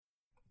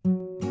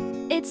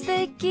It's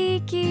the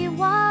Geeky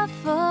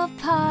Waffle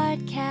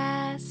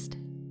Podcast.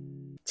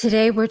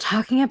 Today we're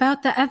talking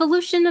about the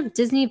evolution of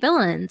Disney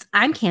villains.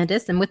 I'm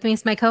Candace, and with me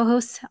is my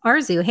co-host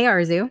Arzu. Hey,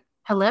 Arzu.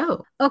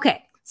 Hello.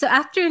 Okay, so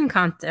after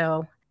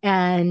Encanto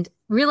and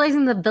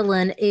realizing the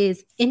villain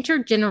is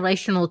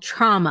intergenerational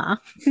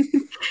trauma,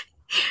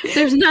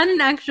 there's not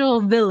an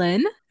actual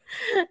villain.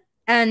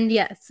 And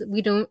yes,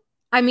 we don't,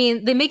 I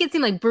mean, they make it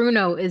seem like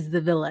Bruno is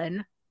the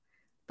villain,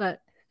 but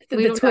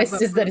the twist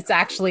is that it's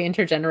actually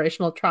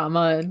intergenerational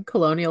trauma and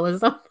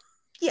colonialism.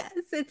 Yes,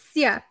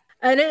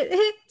 and it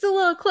hits a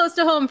little close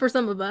to home for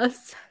some of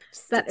us.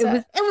 That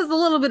it was a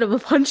little bit of a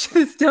punch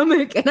to the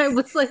stomach, and I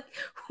was like,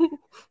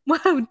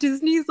 wow,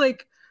 Disney's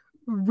like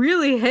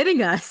really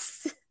hitting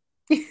us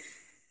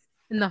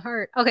in the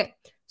heart. Okay,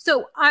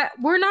 so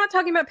we're not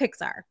talking about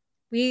Pixar.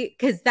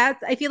 Because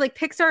I feel like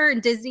Pixar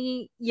and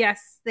Disney,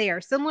 yes, they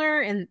are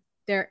similar and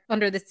they're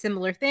under this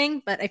similar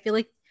thing, but I feel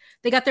like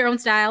they got their own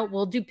style.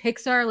 We'll do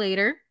Pixar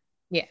later.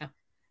 Yeah.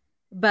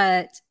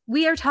 But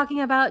we are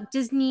talking about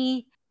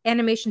Disney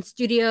Animation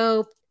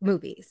Studio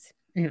movies.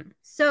 Mm-hmm.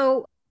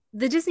 So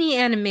the Disney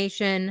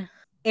animation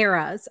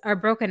eras are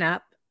broken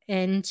up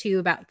into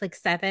about like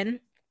 7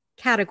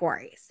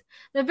 categories.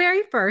 The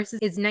very first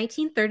is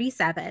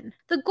 1937,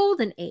 the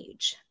Golden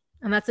Age.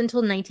 And that's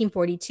until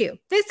 1942.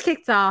 This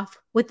kicks off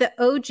with the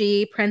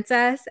OG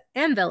princess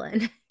and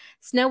villain,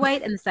 Snow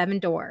White and the Seven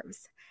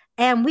Dwarfs.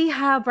 And we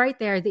have right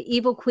there the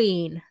evil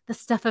queen, the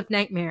stuff of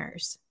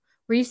nightmares.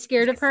 Were you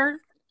scared of her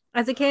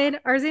as a kid,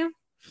 Arzu?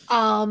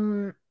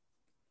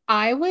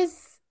 I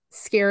was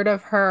scared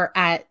of her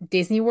at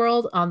Disney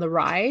World on the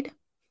ride.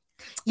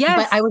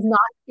 Yes. But I was not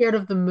scared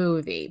of the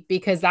movie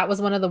because that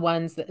was one of the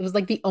ones that it was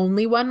like the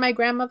only one my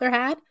grandmother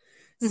had.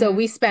 So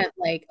we spent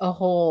like a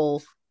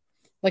whole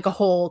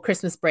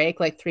Christmas break,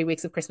 like 3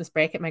 weeks of Christmas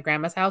break at my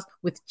grandma's house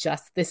with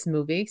just this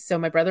movie. So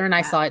my brother and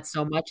I saw it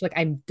so much. Like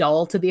I'm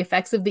dull to the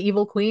effects of the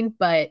evil queen,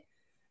 but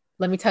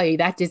let me tell you,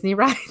 that Disney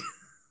ride.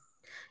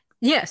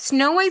 Yeah,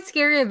 Snow White's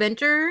Scary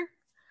Adventure.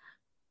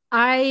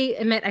 I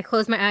admit I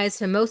closed my eyes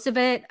to most of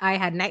it. I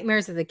had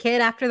nightmares as a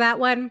kid after that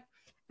one.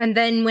 And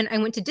then when I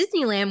went to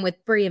Disneyland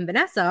with Brie and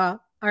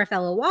Vanessa, our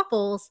fellow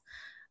waffles,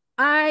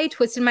 I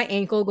twisted my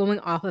ankle going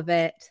off of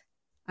it.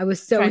 I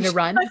was so trying to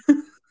run.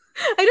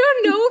 I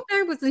don't know if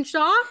I was in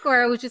shock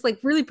or I was just like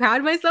really proud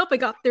of myself. I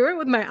got through it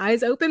with my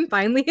eyes open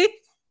finally,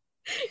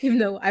 even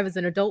though I was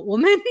an adult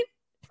woman.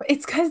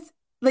 It's because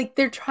like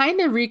they're trying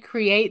to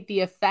recreate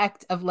the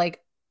effect of like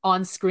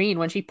on screen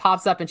when she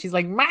pops up and she's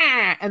like,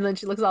 "Mah!" and then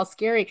she looks all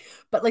scary.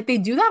 But like they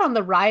do that on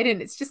the ride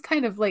and it's just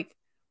kind of like,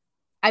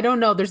 I don't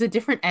know. There's a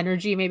different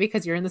energy maybe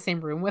because you're in the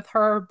same room with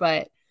her,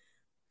 but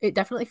it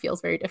definitely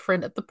feels very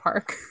different at the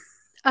park.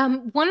 I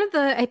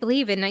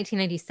believe in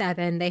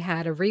 1997, they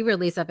had a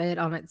re-release of it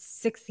on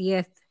its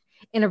 60th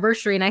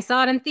anniversary, and I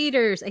saw it in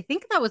theaters. I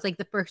think that was like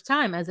the first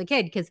time as a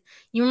kid, because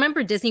you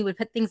remember Disney would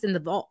put things in the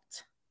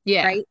vault,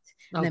 right?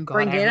 And then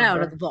bring it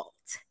out of the vault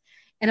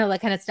and all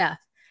that kind of stuff.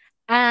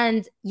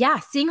 And yeah,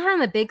 seeing her on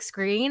the big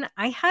screen,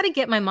 I had to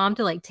get my mom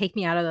to like take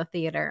me out of the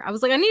theater. I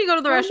was like, I need to go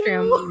to the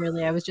restroom. No.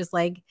 Really, I was just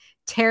like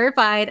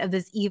terrified of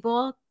this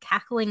evil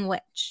cackling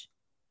witch.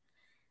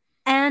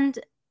 And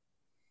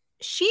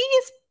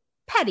she's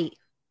petty.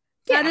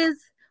 Yeah. That is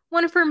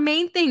one of her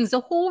main things. The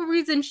whole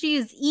reason she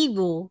is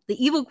evil,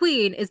 the evil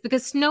queen, is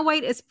because Snow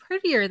White is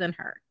prettier than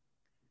her.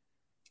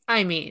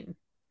 I mean,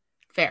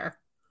 fair.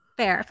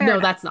 No,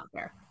 enough. That's not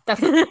fair.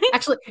 That's not,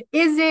 actually,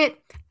 is it?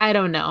 I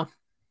don't know.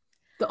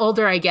 The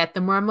older I get,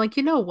 the more I'm like,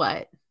 you know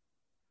what?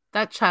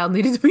 That child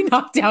needed to be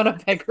knocked down a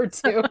peg or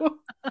two.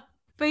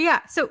 But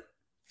yeah, so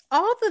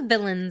all the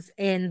villains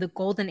in the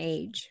Golden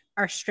Age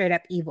are straight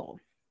up evil.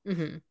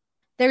 Mm-hmm.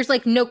 There's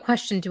like no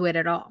question to it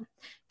at all.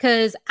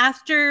 Because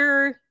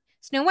after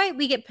Snow White,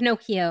 we get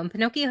Pinocchio, and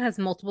Pinocchio has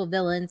multiple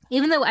villains,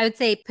 even though I would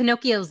say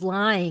Pinocchio's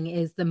lying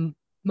is the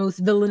most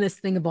villainous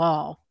thing of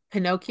all.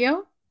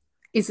 Pinocchio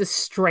is a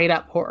straight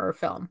up horror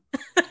film.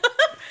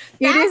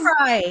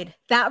 That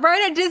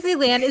ride at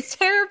Disneyland is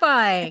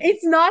terrifying.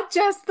 It's not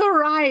just the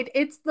ride,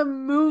 it's the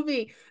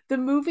movie. The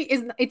movie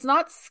it's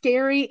not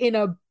scary in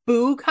a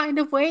boo kind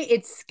of way.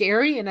 It's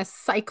scary in a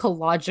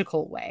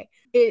psychological way.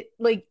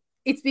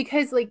 It's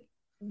because like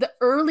the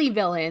early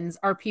villains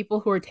are people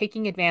who are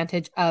taking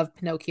advantage of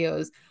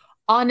Pinocchio's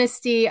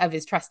honesty, of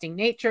his trusting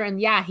nature. And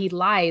yeah, he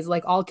lies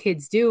like all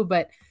kids do,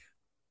 but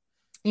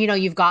you know,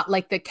 you've got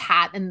like the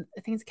cat and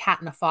I think it's a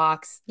cat and a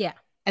fox. Yeah.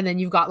 And then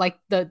you've got like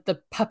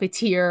the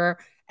puppeteer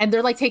and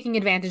they're like taking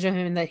advantage of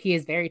him and that he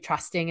is very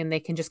trusting and they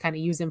can just kind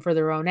of use him for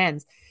their own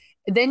ends.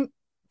 Then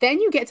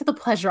you get to the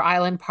Pleasure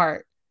Island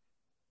part,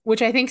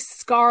 which I think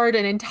scarred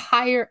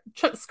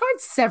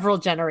several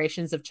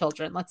generations of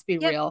children. Let's be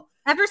real.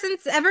 Ever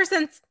since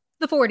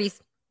the 40s.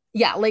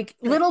 Yeah, like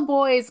little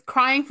boys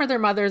crying for their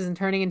mothers and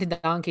turning into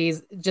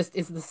donkeys just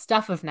is the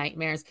stuff of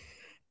nightmares.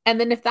 And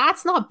then if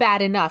that's not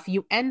bad enough,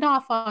 you end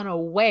off on a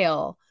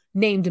whale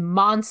named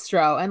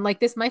Monstro. And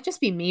like, this might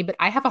just be me, but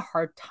I have a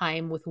hard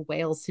time with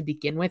whales to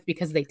begin with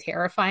because they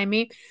terrify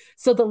me.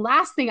 So the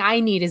last thing I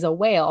need is a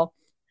whale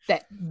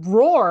that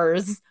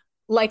roars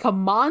like a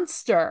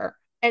monster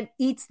and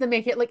eats the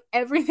main character. Like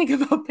everything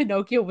about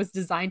Pinocchio was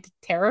designed to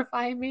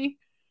terrify me.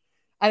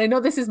 And I know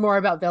this is more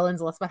about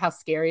villains, less about how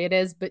scary it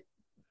is, but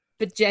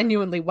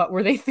genuinely, what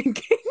were they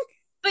thinking?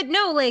 But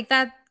no, like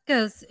that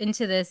goes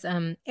into this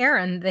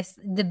era, and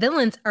the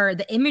villains are,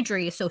 the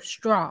imagery is so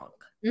strong.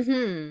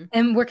 Mm-hmm.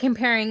 And we're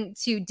comparing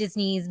to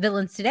Disney's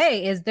villains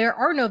today, is there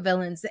are no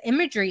villains. The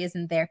imagery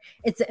isn't there.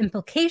 It's the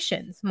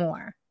implications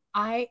more.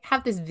 I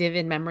have this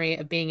vivid memory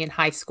of being in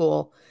high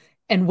school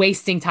and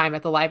wasting time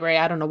at the library.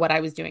 I don't know what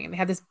I was doing. And they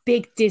had this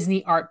big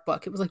Disney art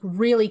book. It was like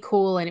really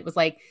cool. And it was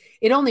like,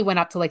 it only went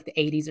up to like the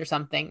 80s or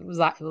something. It was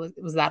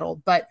that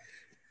old. But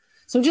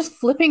so I'm just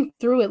flipping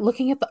through it,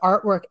 looking at the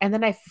artwork. And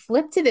then I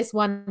flipped to this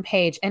one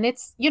page, and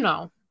it's,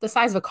 the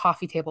size of a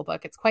coffee table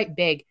book. It's quite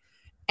big.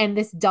 And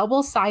this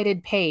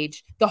double-sided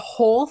page, the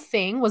whole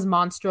thing was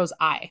Monstro's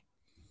eye.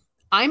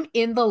 I'm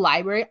in the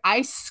library.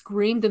 I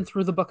screamed and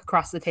threw the book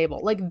across the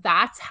table. Like,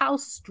 that's how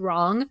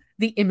strong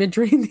the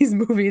imagery in these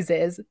movies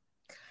is.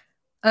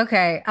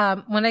 Okay.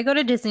 When I go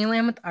to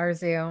Disneyland with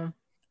Arzu,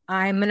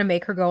 I'm going to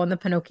make her go on the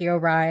Pinocchio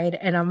ride,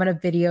 and I'm going to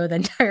video the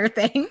entire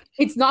thing.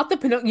 It's not the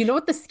Pinocchio. You know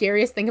what the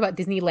scariest thing about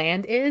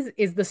Disneyland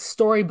is the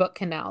storybook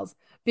canals.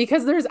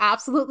 Because there's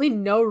absolutely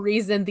no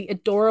reason the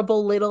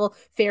adorable little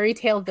fairy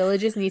tale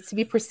villages needs to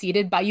be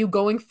preceded by you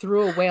going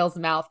through a whale's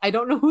mouth. I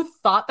don't know who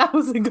thought that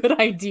was a good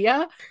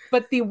idea,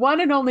 but the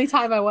one and only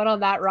time I went on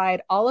that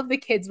ride, all of the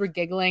kids were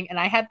giggling, and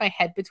I had my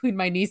head between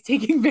my knees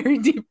taking very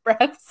deep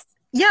breaths.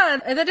 Yeah,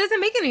 that doesn't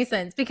make any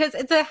sense, because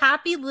it's a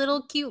happy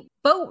little cute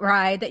boat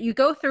ride that you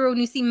go through and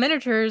you see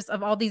miniatures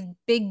of all these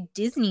big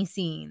Disney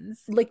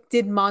scenes. Like,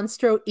 did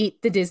Monstro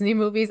eat the Disney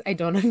movies? I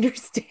don't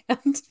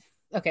understand.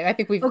 Okay, I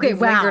think we've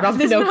lingered on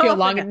Pinocchio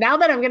long. And now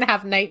that I'm going to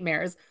have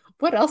nightmares,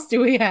 what else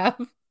do we have?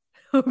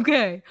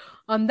 Okay.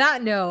 On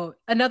that note,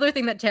 another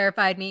thing that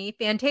terrified me,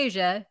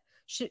 Fantasia,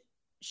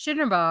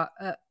 Chernabog,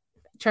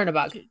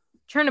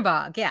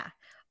 yeah.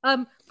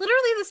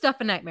 Literally the stuff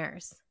in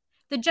nightmares.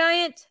 The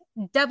giant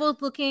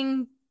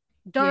devil-looking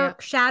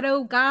dark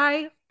shadow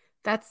guy.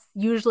 That's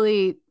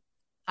usually,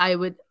 my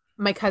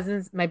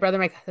brother,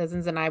 my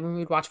cousins, and I, when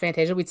we'd watch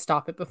Fantasia, we'd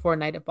stop it before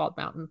Night at Bald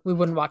Mountain. We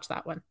wouldn't watch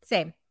that one.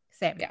 Same.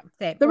 Yeah.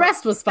 Same. The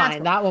rest was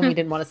fine. That one we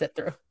didn't want to sit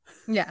through.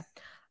 Yeah.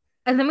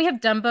 And then we have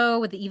Dumbo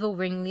with the evil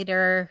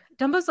ringleader.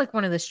 Dumbo's like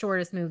one of the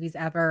shortest movies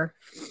ever.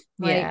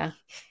 Yeah.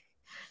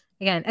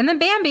 Again. And then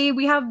Bambi,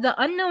 we have the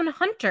unknown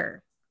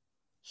hunter.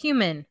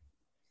 Human.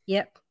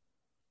 Yep.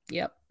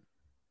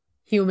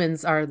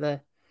 Humans are I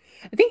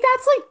think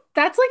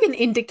that's like an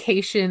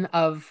indication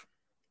of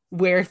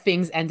where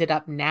things ended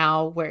up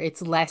now, where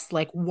it's less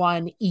like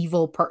one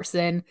evil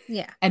person.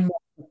 Yeah. And more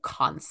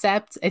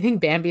concept. I think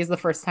Bambi is the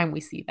first time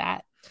we see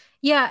that.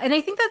 Yeah, and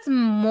I think that's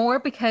more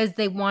because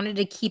they wanted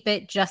to keep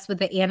it just with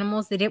the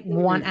animals. They didn't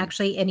want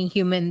actually any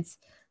humans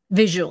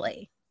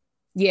visually.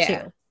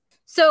 Yeah. Too.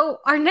 So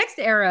our next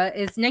era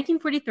is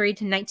 1943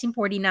 to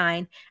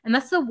 1949, and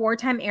that's the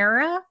wartime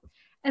era.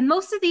 And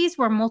most of these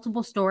were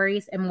multiple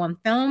stories in one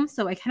film,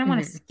 so I kind of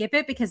want to skip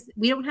it because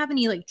we don't have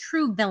any like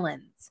true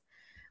villains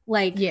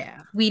like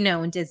we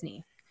know in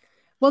Disney.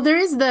 Well, there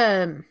is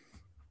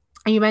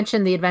you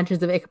mentioned the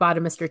Adventures of Ichabod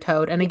and Mr.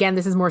 Toad. And again,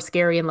 this is more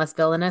scary and less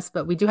villainous,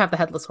 but we do have the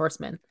Headless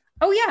Horseman.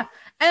 Oh, yeah.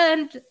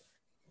 And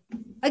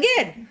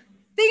again,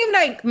 think of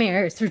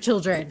nightmares for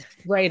children.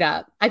 Right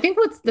up. I think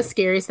what's the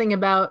scariest thing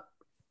about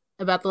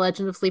The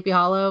Legend of Sleepy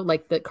Hollow,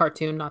 like the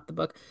cartoon, not the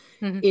book,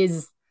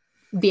 is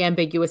the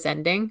ambiguous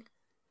ending,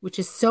 which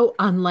is so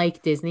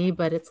unlike Disney,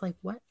 but it's like,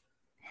 what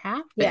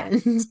happened?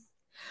 Yeah.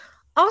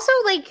 Also,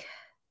 like,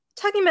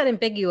 talking about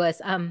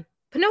ambiguous,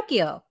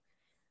 Pinocchio.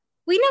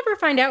 We never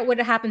find out what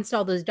happens to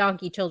all those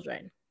donkey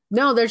children.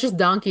 No, they're just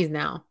donkeys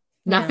now.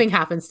 Nothing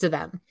happens to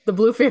them. The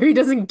Blue Fairy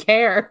doesn't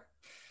care.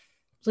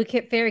 Blue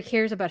Fairy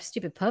cares about a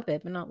stupid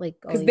puppet, but not like...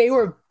 Because they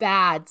were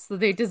bad, so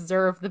they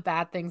deserve the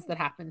bad things that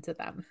happened to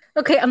them.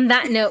 Okay, on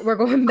that note, we're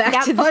going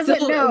back to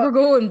We're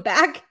going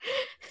back.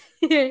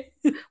 Well,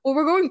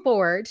 we're going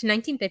forward to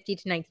 1950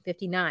 to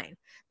 1959.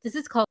 This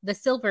is called the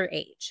Silver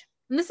Age.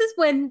 And this is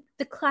when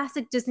the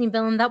classic Disney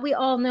villain that we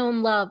all know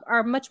and love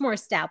are much more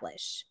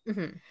established.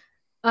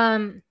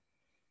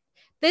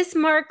 This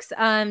marks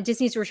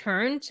Disney's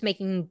return to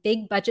making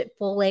big budget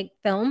full-length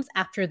films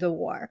after the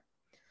war.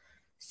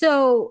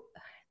 So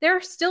there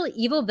are still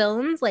evil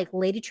villains like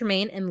Lady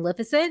Tremaine and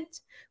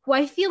Maleficent, who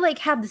I feel like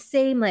have the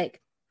same like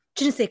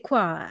je ne sais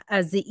quoi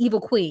as the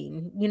evil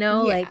queen,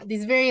 like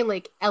these very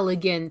like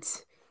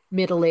elegant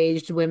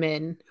middle-aged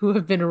women who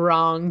have been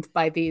wronged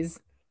by these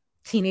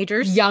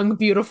teenagers, young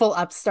beautiful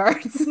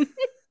upstarts.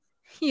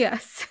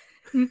 Yes.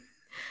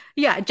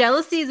 Yeah,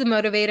 jealousy is a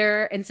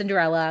motivator in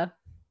Cinderella.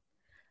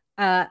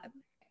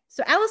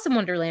 So Alice in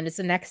Wonderland is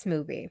the next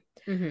movie.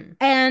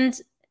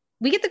 And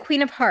we get the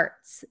Queen of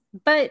Hearts,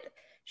 but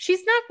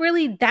she's not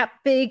really that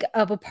big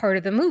of a part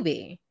of the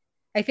movie.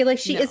 I feel like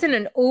she isn't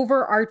an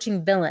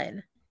overarching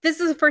villain. This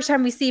is the first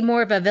time we see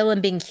more of a villain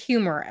being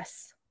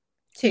humorous,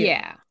 too.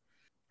 Yeah.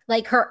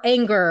 Like her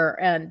anger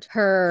and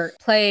her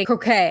playing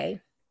croquet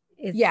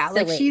is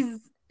silly. Like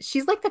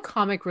she's like the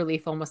comic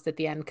relief almost at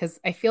the end, because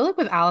I feel like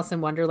with Alice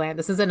in Wonderland,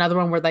 this is another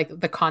one where like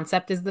the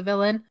concept is the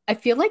villain. I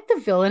feel like the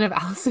villain of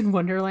Alice in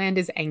Wonderland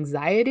is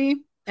anxiety.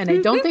 And I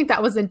don't think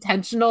that was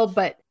intentional,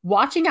 but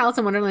watching Alice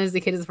in Wonderland as a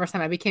kid is the first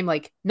time I became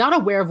like not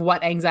aware of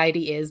what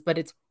anxiety is, but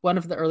it's one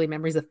of the early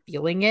memories of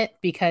feeling it,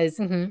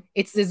 because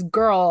it's this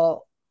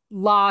girl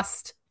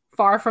lost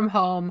far from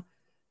home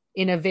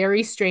in a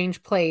very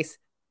strange place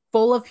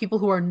full of people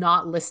who are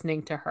not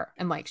listening to her.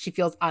 And like she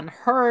feels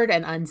unheard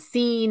and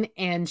unseen,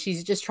 and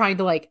she's just trying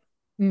to like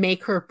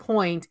make her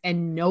point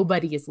and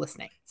nobody is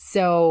listening.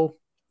 So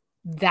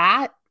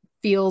that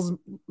feels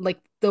like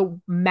the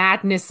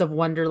madness of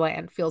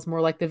Wonderland feels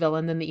more like the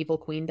villain than the evil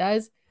queen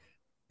does.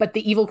 But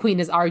the evil queen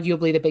is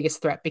arguably the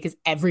biggest threat because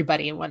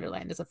everybody in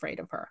Wonderland is afraid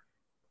of her.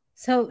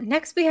 So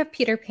next we have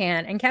Peter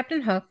Pan, and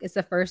Captain Hook is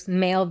the first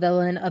male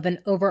villain of an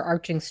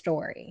overarching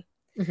story.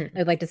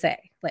 I'd like to say,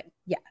 like,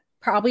 yeah,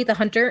 probably the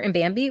hunter in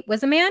Bambi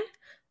was a man.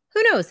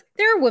 Who knows?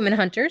 There are women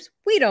hunters.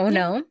 We don't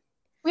know.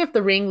 We have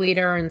the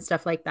ringleader and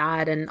stuff like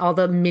that, and all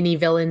the mini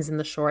villains in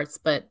the shorts.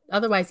 But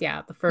otherwise,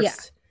 yeah, the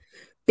first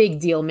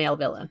big deal male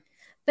villain.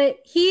 But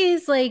he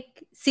is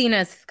like seen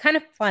as kind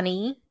of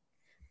funny,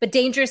 but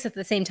dangerous at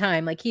the same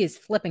time. Like he is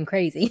flipping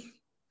crazy.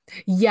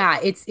 Yeah,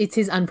 it's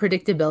his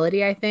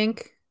unpredictability, I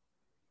think,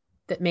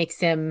 that makes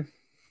him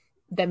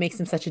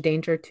such a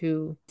danger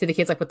to the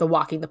kids, like with the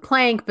walking the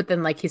plank, but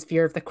then like his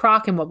fear of the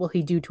croc and what will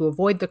he do to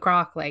avoid the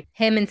croc, like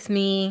him and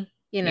Smee,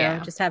 you know,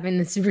 just having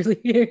this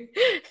really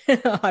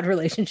odd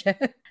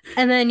relationship.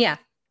 And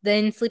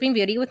then Sleeping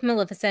Beauty with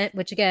Maleficent,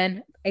 which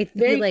again I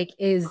feel like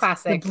is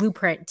classic. The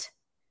blueprint.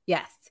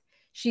 Yes,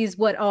 she's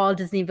what all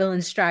Disney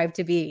villains strive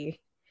to be.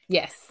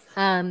 Yes.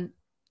 But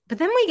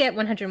then we get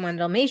 101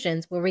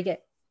 Dalmatians, where we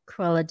get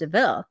Cruella de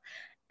Vil,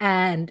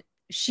 and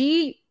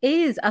she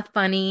is a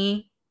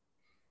funny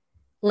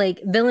like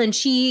villain.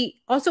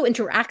 She also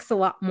interacts a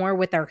lot more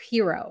with our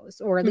heroes,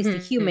 or at least the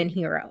human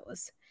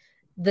heroes,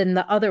 than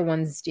the other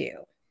ones do.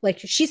 Like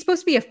she's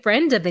supposed to be a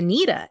friend of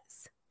Anita's.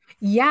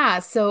 Yeah,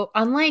 so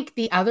unlike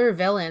the other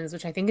villains,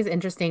 which I think is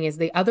interesting, is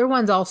the other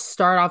ones all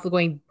start off with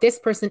going, this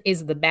person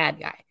is the bad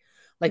guy.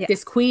 Like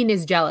this queen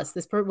is jealous,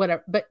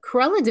 whatever. But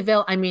Cruella de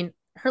Vil, I mean,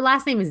 her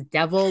last name is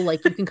Devil.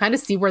 Like you can kind of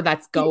see where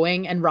that's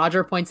going, and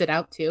Roger points it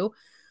out too.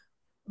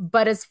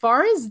 But as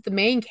far as the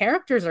main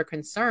characters are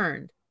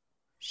concerned,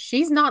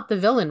 she's not the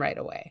villain right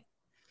away.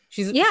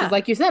 She's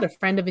like you said, a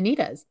friend of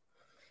Anita's.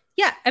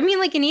 Yeah, I mean,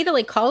 like Anita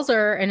like calls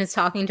her and is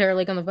talking to her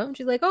like on the phone.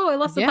 She's like, "Oh, I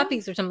lost the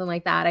puppies" or something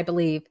like that. I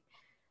believe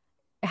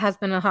it has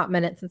been a hot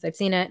minute since I've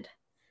seen it,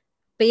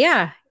 but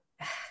yeah,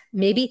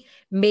 maybe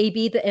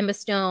the Emma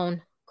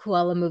Stone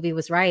Cruella movie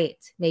was right.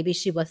 Maybe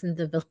she wasn't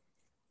the villain.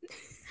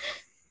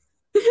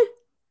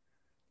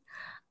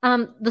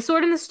 The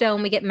Sword and the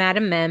Stone, we get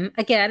Madame Mim,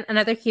 again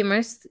another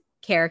humorous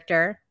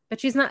character,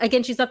 but she's not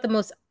the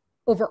most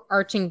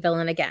overarching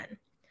villain again.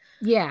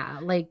 Yeah,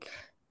 like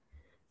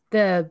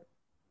the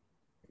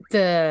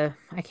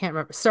I can't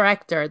remember, Sir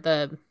Ector,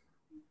 the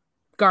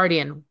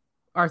guardian,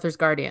 Arthur's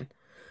guardian.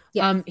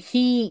 Yes.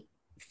 He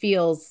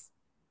feels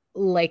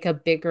like a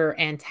bigger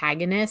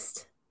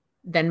antagonist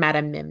than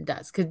Madame Mim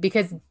does,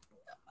 because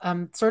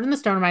Sword in the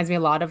Stone reminds me a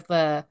lot of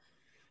the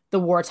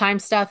wartime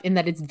stuff in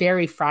that it's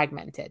very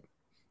fragmented.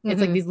 It's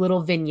like these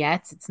little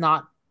vignettes. It's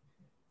not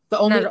the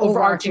only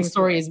overarching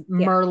story is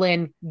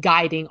Merlin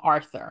guiding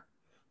Arthur.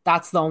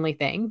 That's the only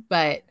thing.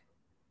 But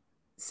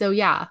so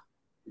yeah,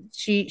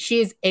 she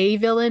is a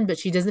villain, but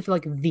she doesn't feel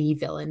like the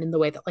villain in the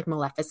way that like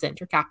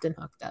Maleficent or Captain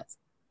Hook does.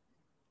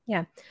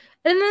 Yeah.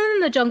 And then in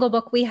the Jungle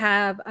Book, we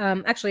have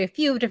actually a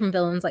few different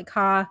villains, like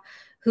Kaa,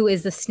 who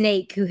is the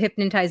snake who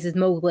hypnotizes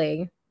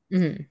Mowgli.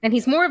 And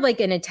he's more of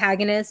like an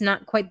antagonist,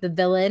 not quite the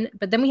villain.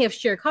 But then we have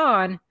Shere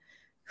Khan,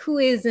 who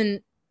is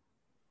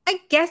I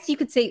guess you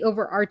could say,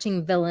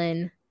 overarching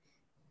villain,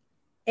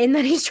 in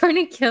that he's trying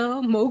to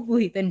kill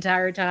Mowgli the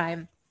entire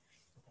time.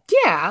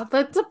 Yeah,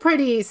 that's a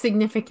pretty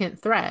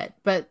significant threat,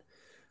 but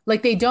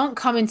like they don't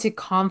come into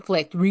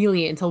conflict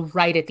really until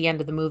right at the end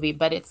of the movie.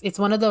 But it's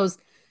one of those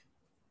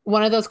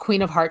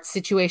Queen of Hearts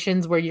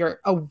situations where you're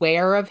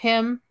aware of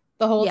him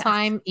the whole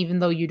time, even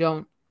though you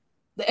don't.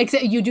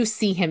 Except you do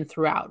see him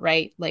throughout,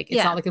 right? Like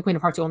it's not like the Queen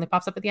of Hearts who only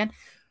pops up at the end.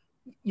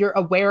 You're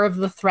aware of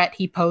the threat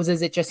he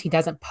poses. It just he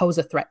doesn't pose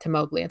a threat to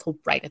Mowgli until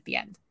right at the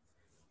end.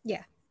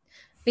 Yeah,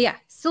 but yeah,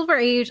 Silver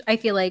Age. I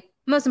feel like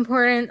most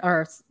important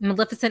are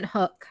Maleficent,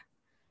 Hook,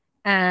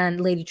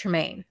 and Lady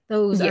Tremaine.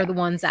 Those are the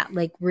ones that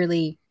like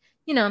really,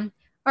 you know,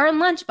 are in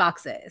lunch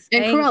boxes.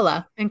 And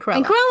Cruella.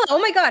 Oh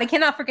my god, I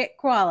cannot forget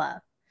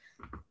Cruella.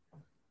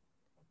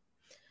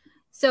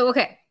 So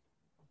okay.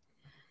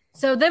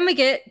 So then we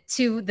get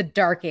to the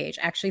Dark Age,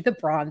 actually the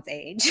Bronze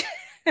Age.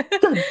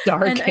 The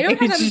Dark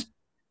Age.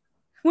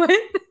 What?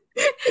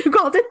 You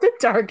called it the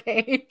Dark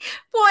Age.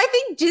 Well, I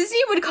think Disney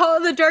would call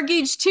it the Dark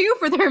Age too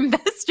for their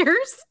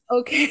investors.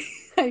 Okay.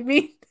 I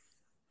mean,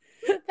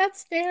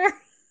 that's fair.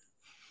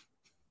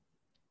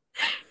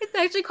 It's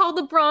actually called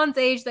the Bronze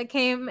Age, that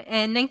came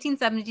in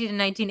 1970 to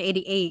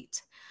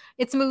 1988.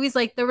 It's movies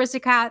like The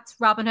Aristocats,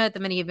 Robin Hood, The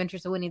Many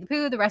Adventures of Winnie the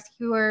Pooh, The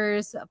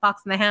Rescuers,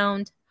 Fox and the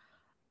Hound.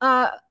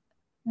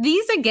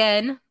 These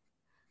again,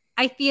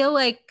 I feel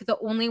like the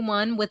only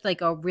one with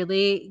like a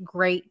really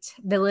great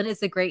villain is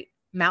the Great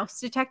Mouse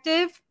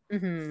Detective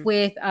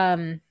with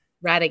oh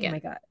Ratigan. my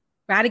god,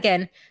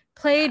 Ratigan,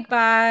 played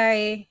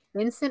by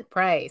Vincent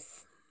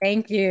Price.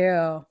 Thank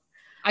you.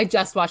 I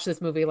just watched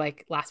this movie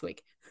like last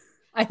week.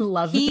 I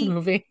love this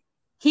movie.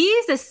 He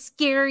is a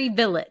scary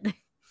villain.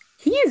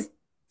 He is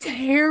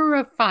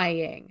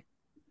terrifying.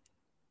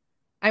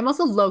 I'm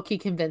also low-key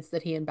convinced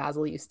that he and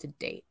Basil used to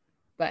date,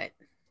 but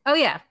oh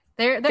yeah,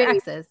 they're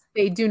exes.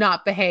 They do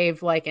not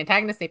behave like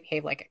antagonists. They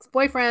behave like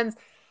ex-boyfriends.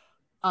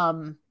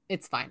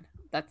 It's fine.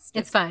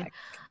 It's fine.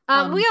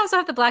 We also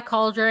have the Black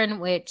Cauldron,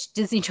 which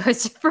Disney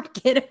tries to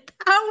forget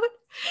about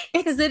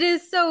because it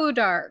is so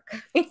dark.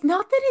 It's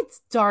not that it's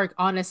dark,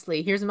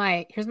 honestly. Here's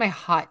my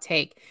hot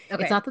take.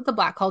 Okay. It's not that the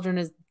Black Cauldron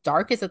is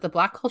dark, it's that the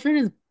Black Cauldron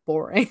is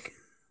boring.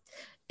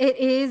 It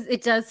is.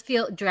 It does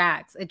feel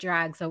drags. It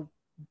drags a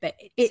bit.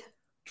 It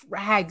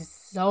drags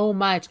so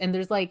much, and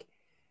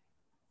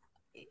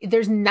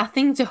there's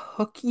nothing to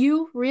hook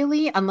you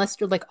really unless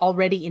you're like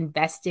already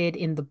invested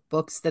in the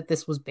books that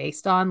this was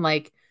based on.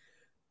 Like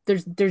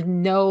there's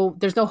no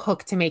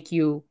hook to make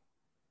you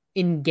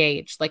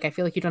engaged. Like I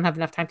feel like you don't have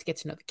enough time to get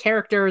to know the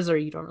characters, or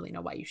you don't really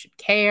know why you should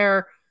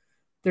care.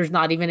 There's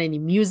not even any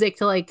music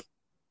to like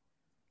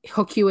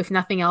hook you if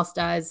nothing else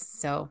does.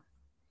 So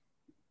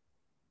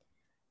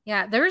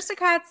yeah, the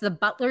Aristocrats, the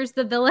butler's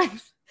the villain.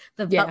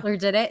 Butler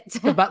did it.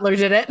 The butler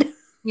did it.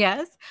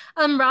 Yes.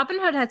 Robin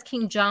Hood has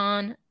King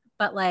John,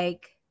 but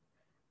like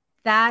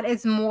that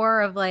is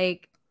more of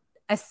like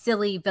a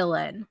silly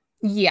villain.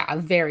 Yeah, a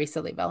very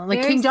silly villain.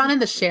 Like King John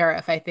and the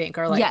Sheriff, I think,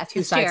 are like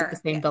two sides of the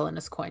same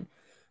villainous coin.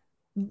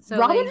 So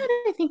Robin Hood,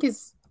 I think,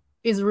 is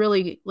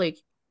really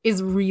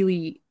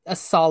a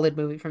solid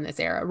movie from this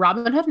era.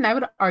 Robin Hood, and I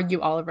would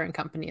argue Oliver and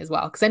Company as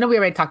well, because I know we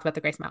already talked about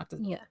the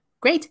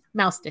Great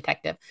Mouse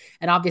Detective,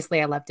 and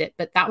obviously I loved it.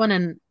 But that one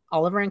and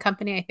Oliver and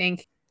Company, I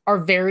think, are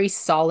very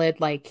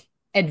solid, like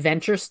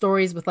adventure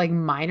stories with like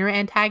minor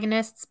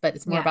antagonists, but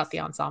it's more about the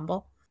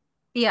ensemble.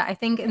 Yeah, I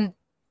think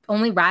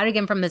only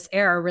Ratigan from this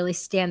era really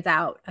stands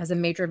out as a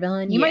major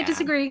villain. You might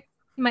disagree.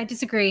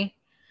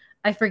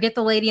 I forget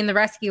the lady in The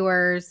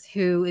Rescuers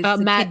who is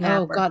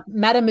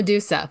Madame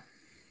Medusa.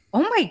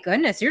 Oh my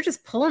goodness, you're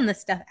just pulling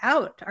this stuff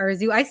out,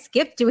 Arzu. I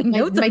skipped doing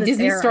notes. My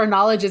Disney Store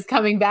knowledge is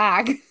coming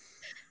back.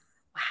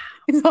 Wow,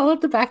 it's all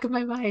at the back of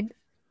my mind.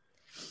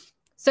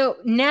 So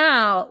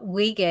now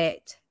we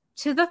get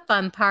to the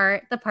fun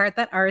part, the part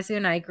that Arzu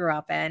and I grew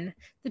up in,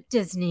 the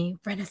Disney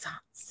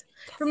Renaissance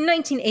from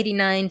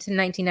 1989 to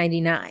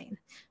 1999.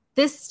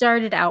 This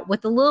started out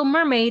with The Little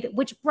Mermaid,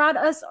 which brought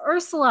us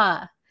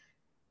Ursula.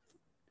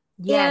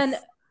 Yes.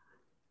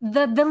 And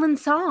the villain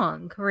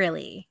song,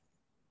 really.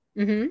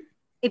 Mm-hmm.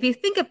 If you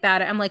think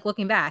about it, I'm like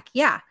looking back.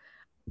 Yeah.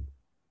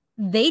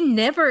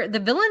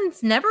 The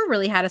villains never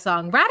really had a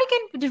song. Did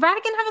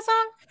Ratigan have a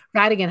song?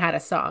 Ratigan had a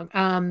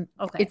song.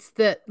 Okay. It's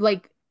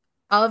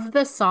of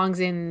the songs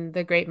in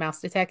The Great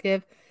Mouse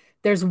Detective,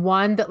 there's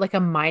one that like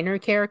a minor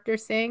character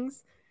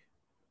sings.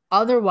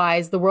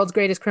 Otherwise, The World's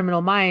Greatest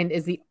Criminal Mind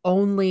is the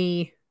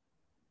only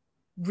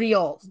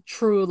real,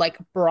 true, like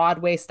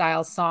Broadway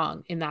style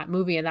song in that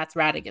movie, and that's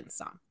Ratigan's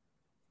song.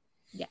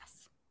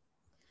 Yes.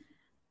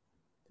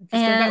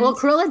 Well,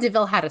 Cruella de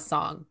Vil had a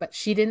song, but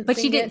she didn't. But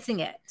she didn't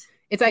sing it.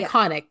 It's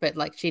iconic, but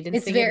like she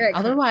didn't sing it. Iconic.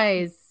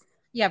 Otherwise,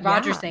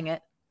 Roger sang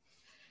it.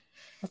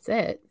 That's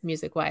it,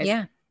 music wise.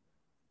 Yeah.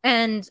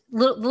 And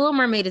Little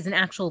Mermaid is an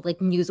actual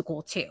like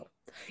musical too.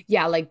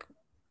 Yeah, like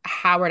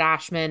Howard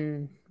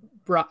Ashman,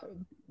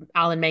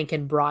 Alan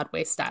Menken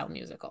Broadway style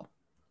musical.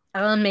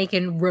 Alan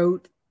Menken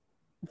wrote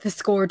the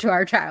score to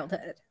our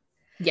childhood.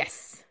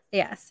 Yes.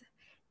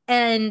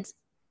 And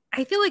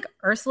I feel like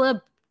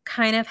Ursula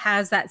kind of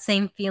has that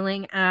same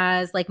feeling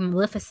as like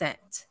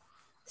Maleficent,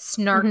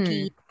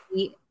 snarky,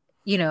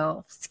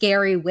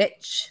 scary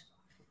witch.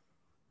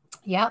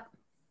 Yep.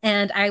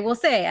 And I will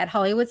say at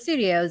Hollywood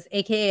Studios,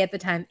 aka at the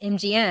time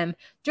MGM,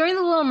 during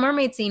the Little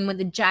Mermaid scene when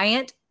the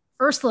giant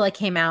Ursula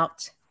came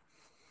out,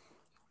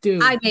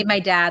 dude, I made my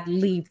dad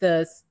leave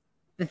the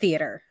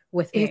theater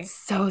with me. It's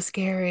so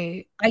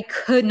scary. I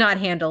could not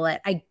handle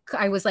it.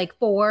 I was like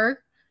 4.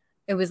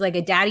 It was like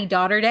a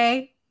daddy-daughter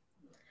day.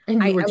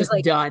 And you were just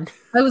like, done.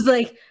 I was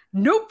like,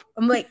 nope.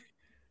 I'm like,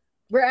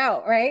 we're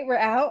out, right? We're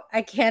out.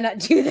 I cannot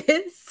do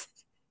this.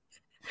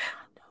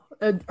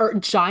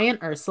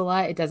 Giant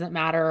Ursula, it doesn't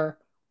matter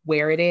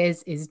where it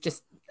is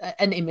just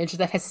an image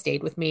that has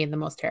stayed with me in the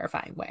most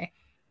terrifying way.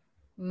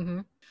 Mm-hmm.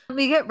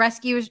 We get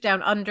rescuers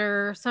down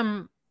under,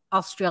 some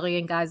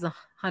Australian guy's a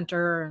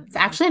hunter. It's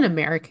actually an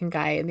American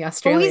guy in the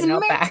Australian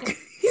outback.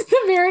 He's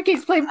American.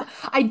 He's played.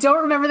 I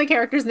don't remember the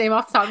character's name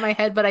off the top of my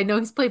head, but I know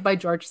he's played by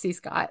George C.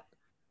 Scott.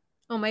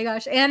 Oh my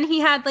gosh! And he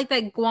had like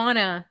that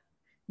iguana.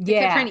 He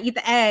kept trying to eat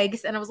the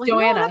eggs, and I was like,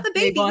 Joanna, no, not the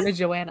babies. Iguana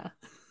Joanna.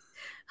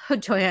 Oh,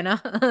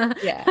 Joanna.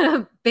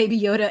 Yeah. Baby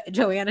Yoda.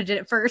 Joanna did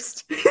it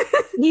first.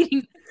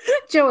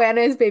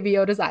 Joanna is Baby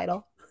Yoda's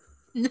idol.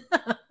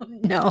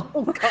 No.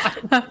 Oh,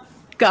 God.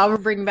 God, we're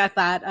bringing back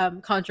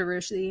that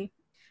controversy.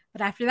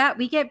 But after that,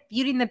 we get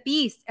Beauty and the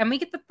Beast, and we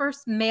get the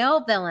first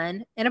male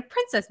villain in a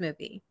princess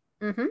movie.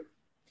 Mm-hmm.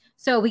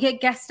 So we get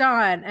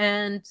Gaston,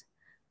 and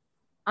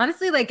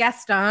honestly, like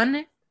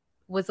Gaston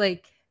was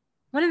like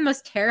one of the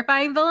most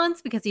terrifying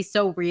villains because he's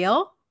so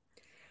real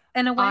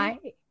in a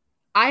way.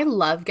 I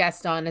love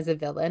Gaston as a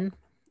villain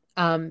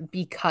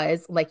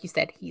because, like you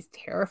said, he's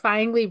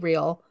terrifyingly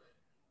real.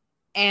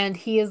 And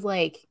he is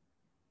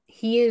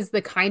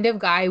the kind of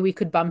guy we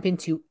could bump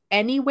into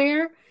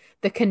anywhere.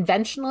 The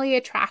conventionally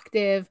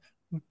attractive,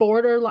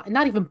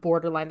 not even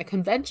borderline, the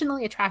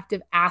conventionally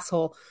attractive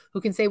asshole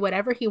who can say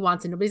whatever he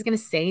wants and nobody's going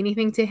to say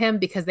anything to him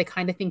because they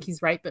kind of think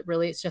he's right, but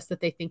really it's just that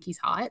they think he's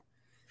hot.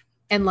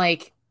 And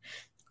like,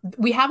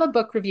 we have a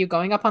book review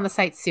going up on the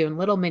site soon,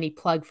 little mini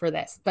plug for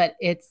this, but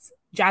it's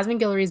Jasmine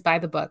Guillory's By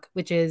the Book,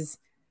 which is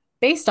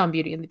based on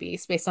Beauty and the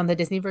Beast, based on the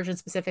Disney version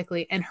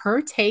specifically. And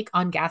her take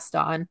on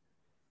Gaston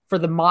for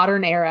the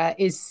modern era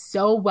is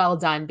so well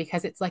done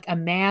because it's like a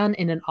man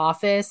in an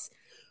office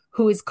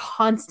who is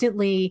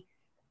constantly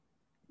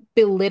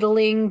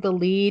belittling the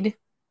lead,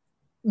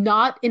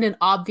 not in an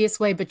obvious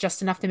way, but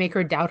just enough to make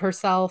her doubt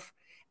herself.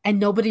 And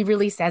nobody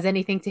really says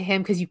anything to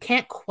him because you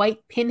can't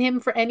quite pin him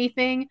for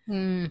anything.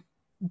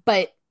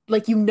 But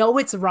like, you know,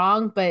 it's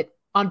wrong, but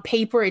on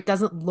paper, it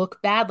doesn't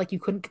look bad. Like you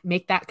couldn't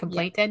make that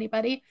complaint to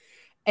anybody.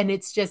 And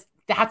it's just,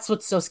 that's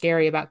what's so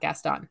scary about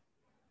Gaston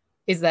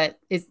is that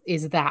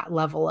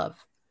level of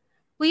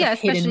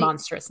hidden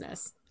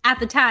monstrousness. At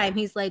the time,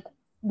 he's like,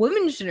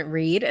 women shouldn't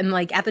read. And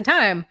like at the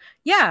time,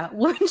 yeah,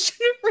 women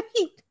shouldn't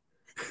read.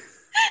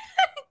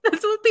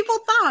 That's what people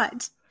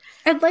thought.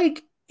 And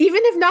like,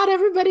 even if not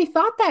everybody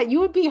thought that, you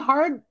would be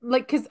hard,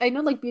 like, because I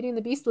know like Beauty and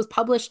the Beast was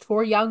published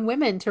for young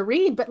women to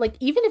read, but like,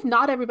 even if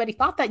not everybody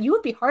thought that, you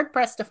would be hard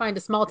pressed to find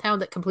a small town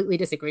that completely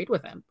disagreed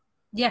with him.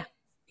 Yeah.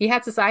 He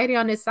had society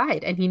on his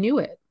side and he knew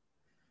it.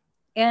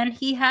 And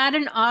he had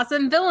an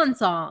awesome villain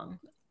song.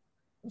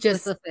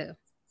 Just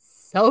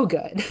so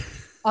good.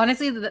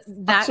 Honestly,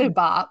 that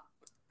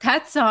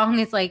song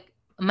is like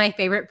my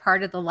favorite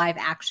part of the live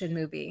action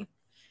movie.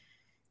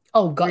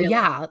 Oh god, really?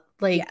 Yeah.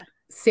 Like, yeah.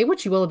 Say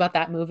what you will about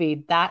that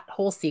movie. That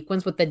whole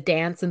sequence with the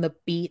dance and the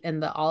beat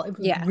and the all, it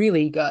was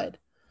really good.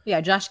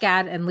 Yeah, Josh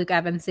Gad and Luke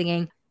Evans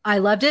singing. I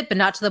loved it, but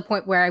not to the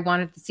point where I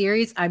wanted the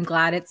series. I'm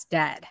glad it's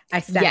dead.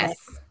 I said yes.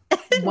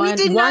 We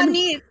did not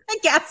need a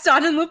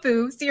Gaston and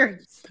LeFou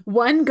series.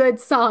 One good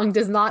song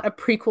does not a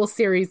prequel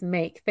series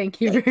make. Thank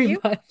you very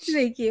much.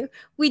 Thank you.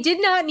 We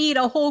did not need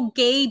a whole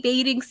gay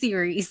baiting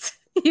series,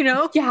 you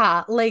know?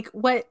 Yeah, like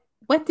what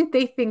did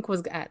they think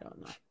was, I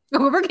don't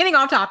know. We're getting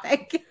off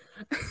topic.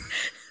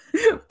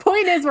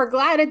 Point is, we're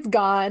glad it's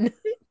gone.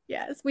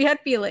 Yes, we had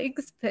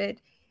feelings, but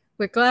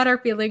we're glad our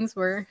feelings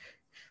were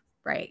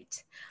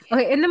right.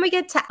 Okay, and then we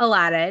get to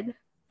Aladdin.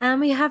 And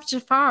we have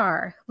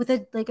Jafar with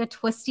a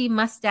twisty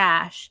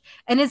mustache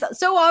and is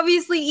so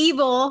obviously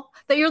evil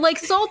that you're like,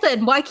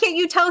 Sultan, why can't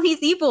you tell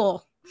he's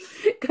evil?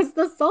 Because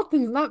the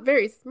Sultan's not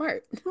very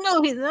smart.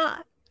 No, he's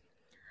not.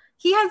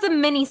 He has a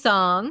mini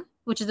song,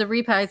 which is a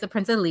reprise of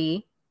Prince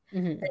Ali,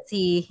 as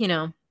he,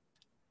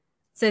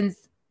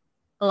 sends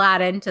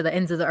Aladdin to the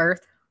ends of the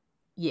earth.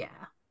 Yeah.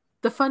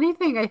 The funny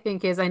thing, I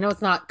think, is I know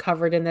it's not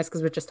covered in this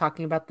because we're just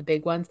talking about the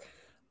big ones,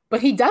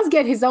 but he does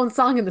get his own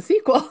song in the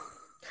sequel.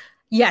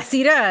 Yes,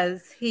 he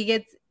does. He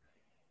gets,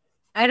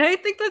 and I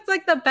think that's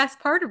like the best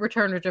part of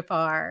Return of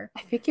Jafar.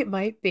 I think it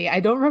might be. I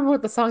don't remember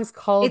what the song's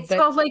called. It's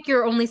called like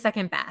Your Only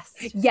Second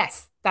Best.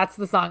 Yes, that's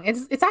the song.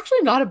 It's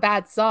actually not a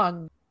bad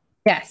song.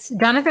 Yes,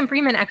 Jonathan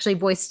Freeman actually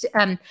played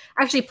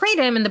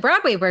him in the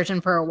Broadway version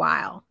for a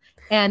while,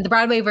 and the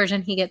Broadway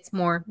version he gets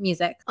more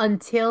music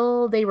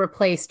until they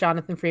replaced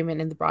Jonathan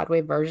Freeman in the Broadway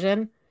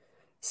version.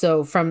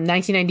 So from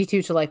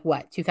 1992 to like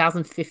what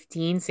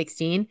 2015,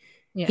 16.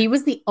 Yeah. He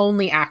was the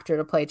only actor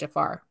to play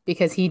Jafar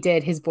because he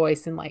did his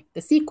voice in like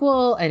the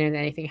sequel and in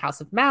anything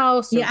House of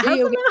Mouse. Yeah, House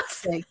of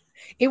Mouse. Like,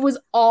 it was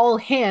all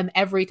him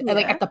every time,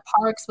 like at the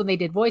parks when they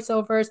did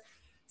voiceovers.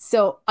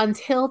 So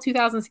until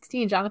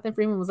 2016, Jonathan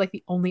Freeman was like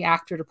the only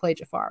actor to play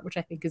Jafar, which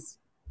I think is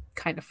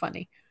kind of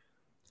funny.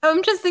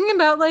 I'm just thinking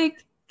about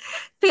like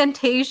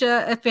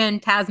Fantasia,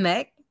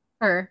 Fantasmic,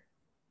 or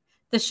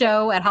the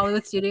show at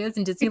Hollywood Studios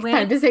in Disneyland.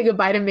 Time to say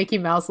goodbye to Mickey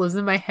Mouse lives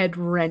in my head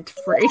rent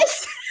free.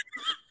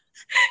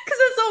 Because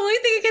that's the only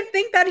thing I can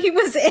think that he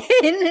was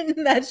in.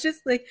 And that's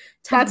just like...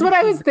 That's what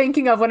I was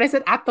thinking of when I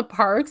said at the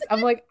parks.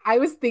 I'm like, I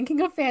was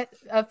thinking of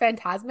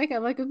Fantasmic.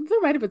 I'm like,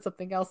 there might have been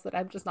something else that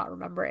I'm just not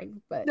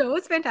remembering. But no,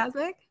 it's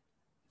Fantasmic.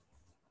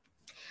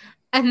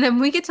 And then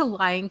we get to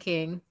Lion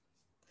King.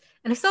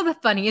 And I saw the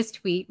funniest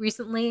tweet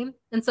recently.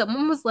 And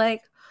someone was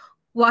like,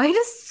 why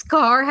does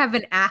Scar have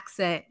an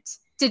accent?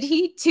 Did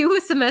he do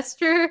a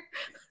semester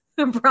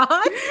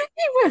abroad?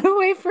 He went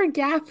away for a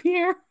gap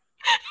year.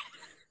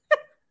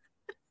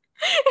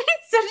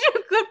 It's such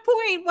a good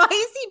point. Why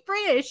is he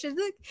British? Is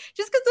it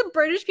just because the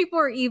British people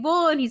are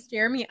evil and he's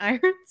Jeremy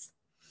Irons?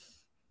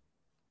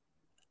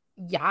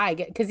 Yeah, I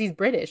get because he's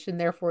British and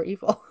therefore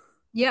evil.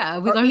 Yeah,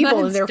 we learned that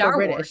in Star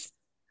Wars,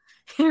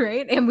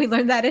 right? And we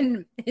learned that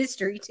in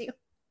history too.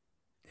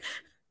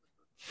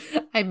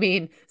 I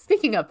mean,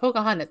 speaking of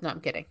Pocahontas, no,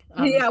 I'm kidding.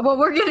 Yeah, well,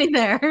 we're getting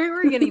there.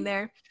 We're getting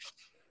there.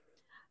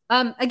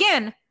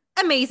 Again,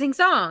 amazing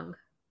song.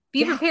 Be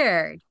Yeah.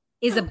 prepared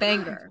is a Oh, God.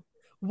 banger.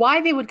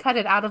 Why they would cut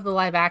it out of the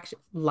live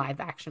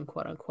action,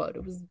 quote unquote.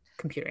 It was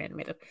computer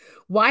animated.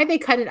 Why they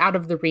cut it out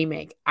of the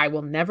remake, I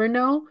will never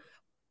know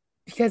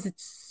because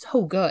it's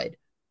so good.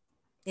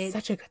 It's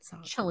Such a good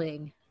song.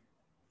 chilling.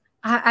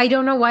 I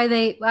don't know why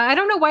they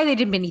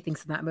did many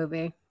things in that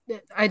movie.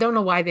 I don't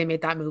know why they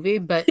made that movie,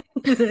 but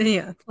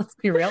Yeah. let's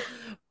be real.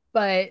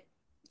 But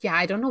yeah,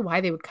 I don't know why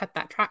they would cut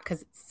that track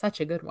because it's such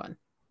a good one.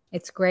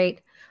 It's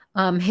great.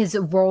 His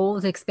role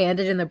is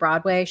expanded in the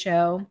Broadway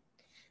show.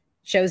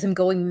 Shows him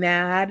going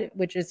mad,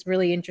 which is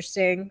really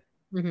interesting.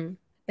 Mm-hmm.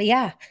 But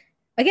yeah,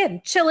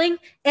 again, chilling.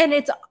 And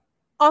it's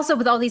also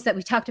with all these that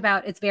we talked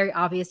about, it's very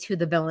obvious who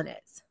the villain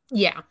is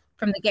Yeah.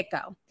 from the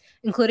get-go,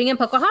 including in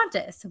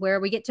Pocahontas, where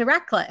we get to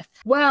Ratcliffe.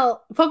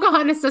 Well,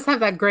 Pocahontas does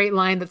have that great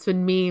line that's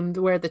been memed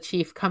where the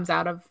chief comes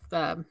out of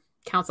the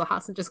council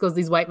house and just goes,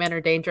 "These white men are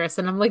dangerous."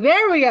 And I'm like,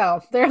 there we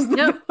go. There's the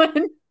Yep.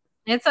 villain.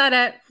 It's not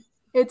it.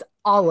 It's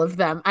all of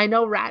them. I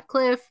know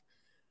Ratcliffe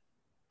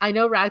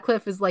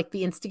is like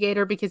the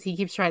instigator because he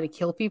keeps trying to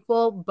kill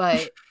people,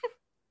 but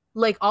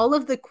like all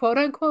of the quote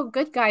unquote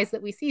good guys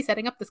that we see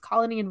setting up this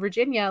colony in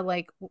Virginia,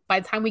 like by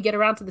the time we get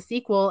around to the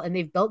sequel and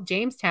they've built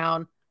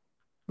Jamestown,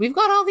 we've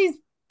got all these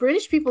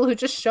British people who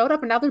just showed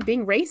up and now they're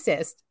being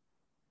racist.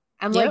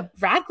 And like Yep.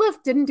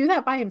 Radcliffe didn't do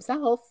that by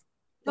himself.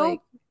 Nope. Like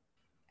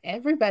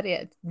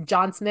everybody,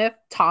 John Smith,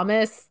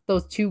 Thomas,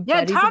 those two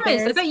Yeah, buddies of Thomas. I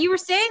theirs. bet you were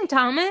saying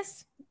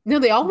Thomas. No,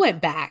 they all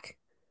went back.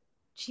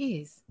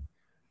 Jeez.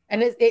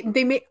 And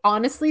they made,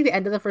 honestly, the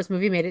end of the first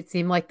movie made it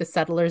seem like the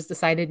settlers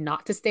decided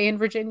not to stay in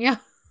Virginia.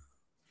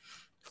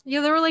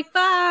 Yeah, they were like,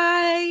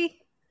 bye.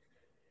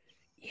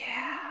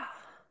 Yeah.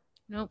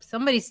 Nope,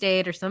 somebody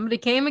stayed or somebody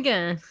came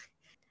again.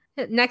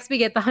 Next, we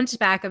get the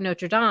Hunchback of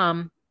Notre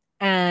Dame,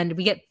 and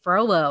we get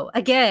Frollo.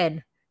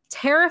 Again,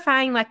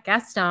 terrifying like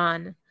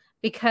Gaston,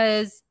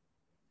 because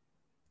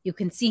you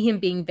can see him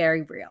being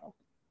very real.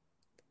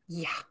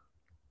 Yeah.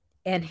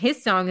 And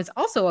his song is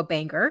also a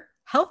banger,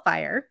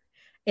 Hellfire,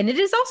 and it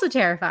is also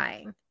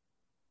terrifying.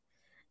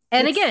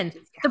 And again,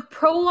 the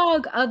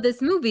prologue of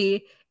this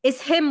movie is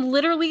him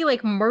literally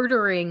like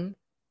murdering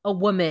a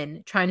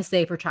woman trying to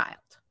save her child.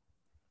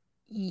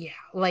 Yeah,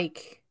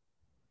 like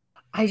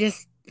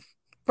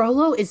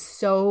Frollo is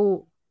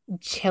so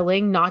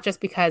chilling, not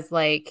just because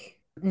of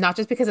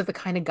the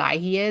kind of guy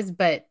he is,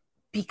 but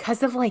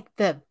because of like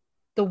the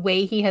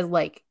way he has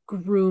like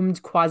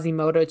groomed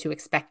Quasimodo to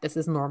expect this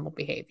as normal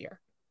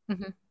behavior.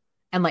 Mhm.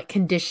 And like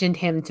conditioned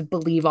him to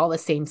believe all the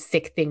same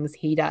sick things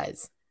he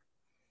does.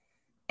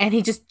 And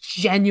he just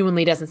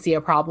genuinely doesn't see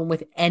a problem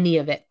with any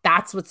of it.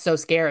 That's what's so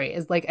scary.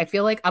 Is like I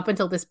feel like up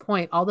until this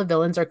point, all the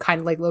villains are kind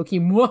of like low-key,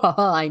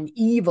 I'm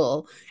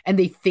evil. And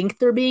they think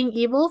they're being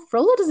evil.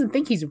 Frollo doesn't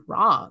think he's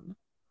wrong.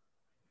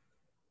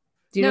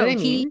 Do you know what I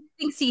mean? He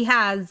thinks he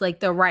has like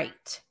the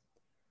right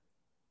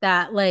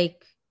that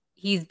like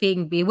he's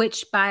being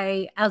bewitched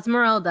by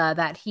Esmeralda,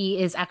 that he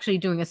is actually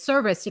doing a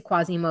service to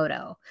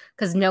Quasimodo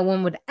because no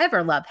one would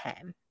ever love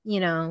him,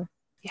 you know?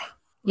 Yeah.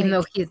 Even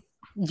though he's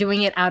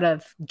doing it out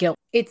of guilt.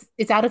 It's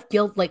out of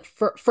guilt, like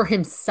for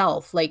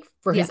himself, like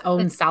for his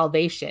own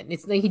salvation.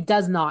 It's like he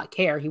does not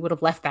care. He would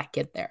have left that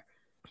kid there.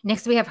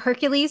 Next, we have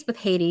Hercules with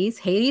Hades.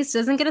 Hades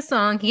doesn't get a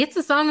song. He gets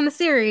a song in the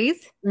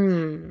series.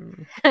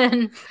 And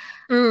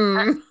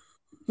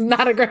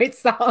not a great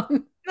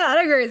song.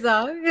 not a great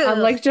song.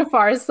 Unlike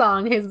Jafar's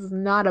song, his is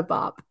not a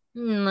bop.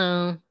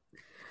 No.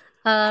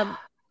 I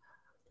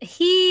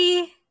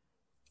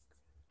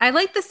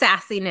like the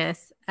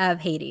sassiness of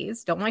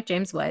Hades. Don't like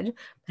James Wood,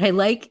 but I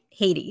like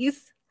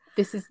Hades.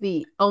 This is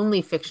the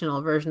only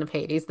fictional version of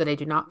Hades that I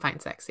do not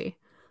find sexy.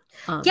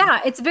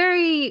 Yeah, it's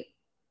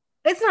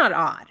not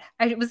odd.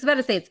 I was about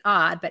to say it's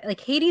odd, but like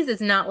Hades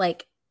is not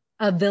like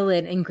a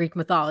villain in Greek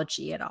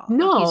mythology at all.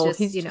 No, like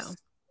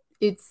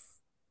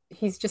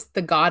he's just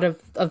the god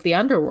of the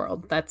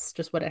underworld. That's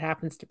just what it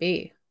happens to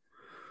be.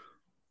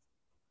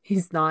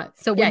 He's not.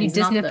 So when you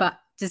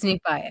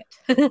Disneyfy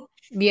it.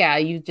 Yeah,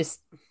 you just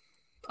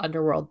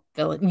underworld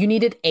villain. You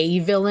needed a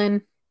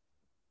villain.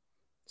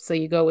 So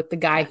you go with the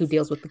guy who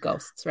deals with the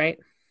ghosts, right?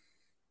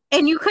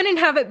 And you couldn't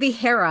have it be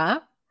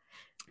Hera,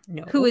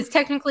 No. who is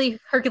technically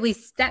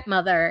Hercules'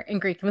 stepmother in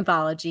Greek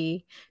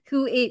mythology,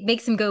 who it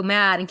makes him go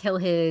mad and kill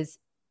his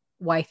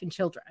wife and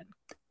children.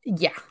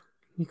 Yeah.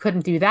 You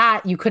couldn't do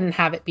that. You couldn't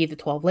have it be the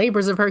 12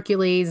 labors of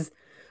Hercules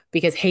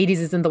because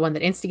Hades isn't the one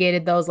that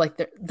instigated those. Like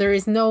there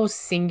is no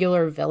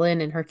singular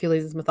villain in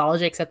Hercules'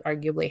 mythology except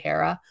arguably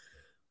Hera.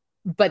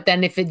 But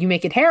then if you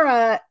make it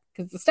Hera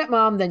because the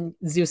stepmom, then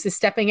Zeus is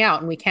stepping out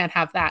and we can't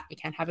have that. We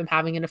can't have him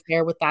having an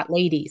affair with that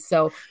lady.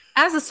 So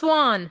as a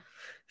swan.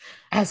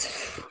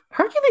 As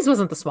Hercules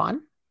wasn't the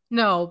swan.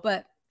 No,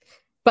 but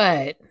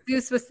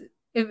Zeus was.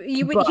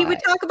 He would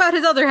talk about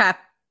his other half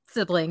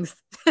siblings.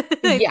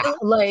 Yeah,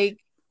 like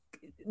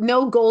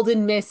no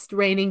golden mist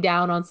raining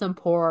down on some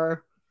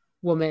poor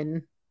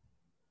woman.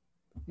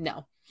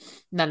 No,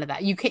 none of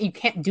that. You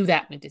can't do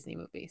that in a Disney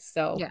movie.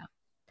 So yeah,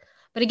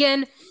 But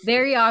again,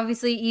 very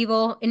obviously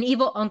evil, an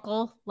evil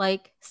uncle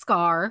like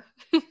Scar.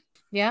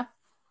 Yeah.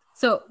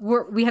 So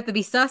we have to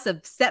be sus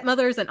of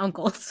stepmothers and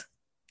uncles.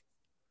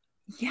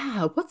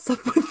 Yeah, what's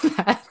up with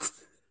that?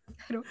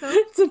 I don't know.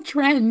 It's a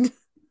trend.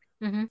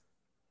 Mm-hmm.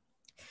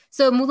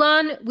 So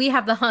Mulan, we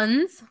have the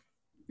Huns.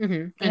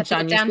 Mm-hmm. And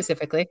Shanyu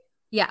specifically.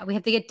 Yeah, we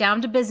have to get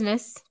down to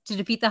business to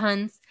defeat the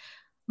Huns.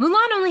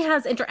 Mulan only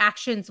has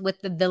interactions with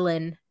the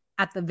villain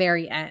at the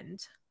very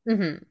end.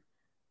 Mm-hmm.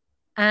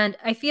 And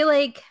I feel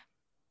like...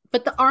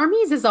 But the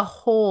armies as a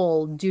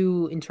whole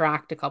do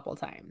interact a couple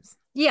times.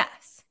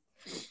 Yes.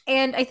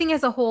 And I think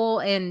as a whole,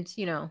 and,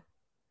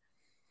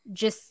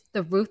 just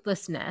the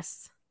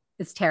ruthlessness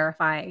is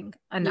terrifying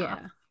enough.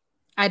 Yeah,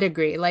 I'd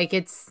agree. Like,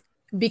 it's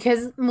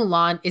because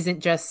Mulan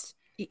isn't just...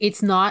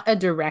 It's not a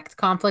direct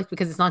conflict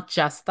because it's not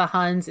just the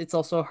Huns. It's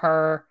also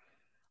her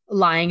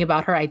lying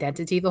about her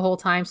identity the whole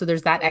time. So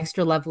there's that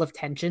extra level of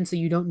tension. So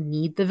you don't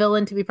need the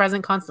villain to be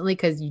present constantly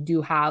because you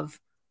do have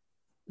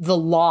the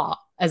law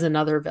as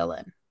another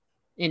villain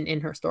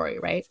in her story,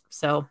 right?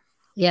 So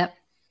yep.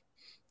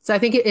 So I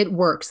think it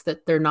works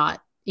that they're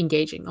not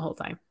engaging the whole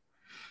time.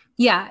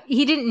 Yeah,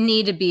 he didn't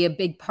need to be a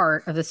big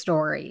part of the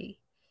story.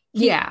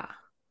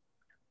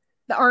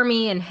 The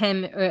army and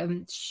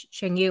him,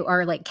 Shang Yu,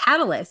 are like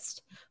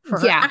catalyst for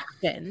her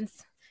actions.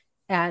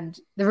 And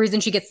the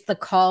reason she gets the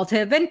call to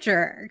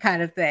adventure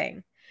kind of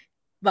thing.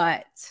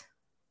 But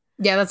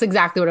yeah, that's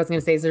exactly what I was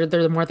going to say. Is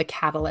they're more the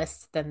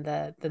catalyst than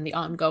the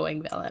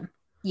ongoing villain.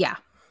 Yeah.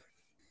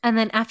 And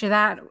then after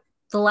that,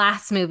 the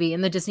last movie in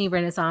the Disney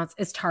Renaissance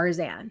is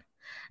Tarzan.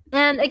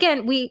 And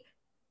again,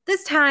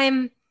 this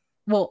time,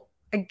 well,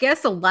 I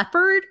guess a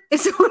leopard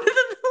is one of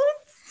the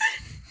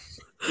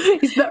villains.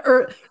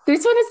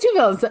 This one has two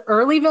villains, the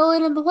early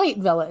villain and the late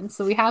villain.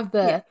 So we have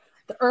the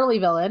early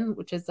villain,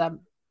 which is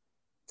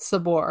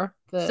Sabor,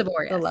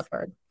 the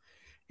leopard.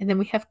 And then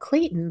we have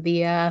Clayton,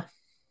 the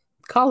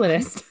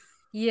colonist.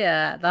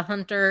 Yeah, the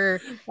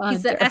hunter.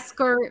 He's the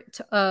escort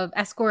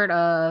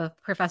of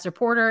Professor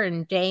Porter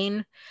and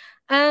Jane.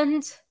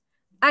 And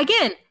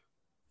again,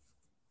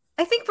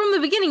 I think from the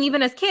beginning,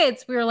 even as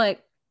kids, we were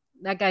like,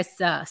 that guy's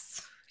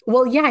sus.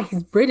 Well, yeah,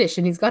 he's British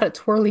and he's got a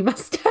twirly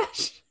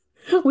mustache.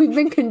 We've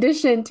been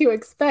conditioned to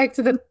expect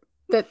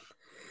that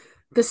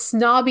the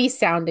snobby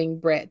sounding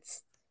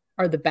Brits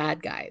are the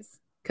bad guys.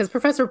 Because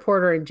Professor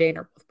Porter and Jane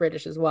are both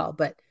British as well,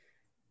 but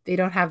they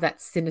don't have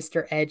that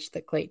sinister edge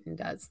that Clayton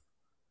does.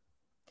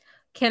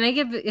 Can I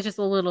give just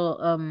a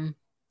little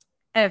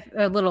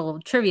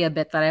trivia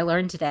bit that I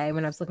learned today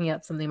when I was looking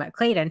up something about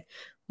Clayton?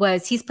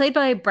 Was he's played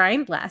by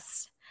Brian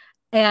Bless,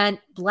 and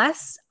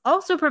Bless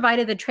also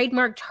provided the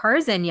trademark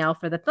Tarzan yell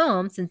for the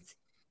film, since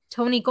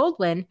Tony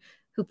Goldwyn,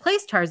 who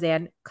plays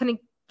Tarzan, couldn't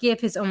give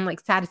his own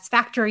like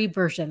satisfactory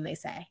version, they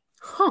say.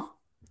 Huh.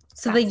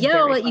 So the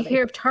yell that you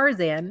hear of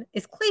Tarzan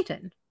is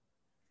Clayton.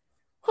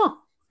 Huh.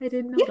 I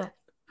didn't know that.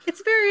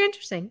 It's very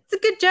interesting. It's a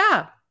good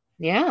job.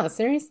 Yeah,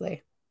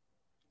 seriously.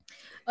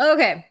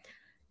 Okay.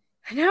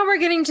 Now we're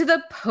getting to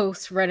the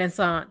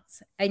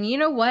post-Renaissance. And you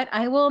know what?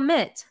 I will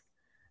admit,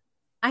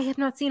 I have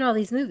not seen all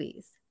these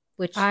movies.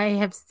 Which I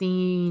have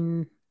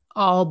seen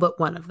all but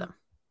one of them.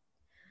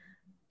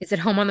 Is it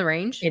Home on the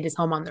Range? It is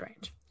Home on the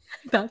Range.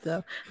 I thought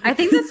so. I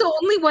think that's the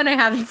only one I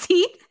haven't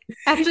seen.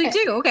 Actually,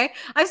 too. Okay.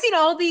 I've seen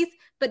all these,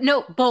 but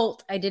no,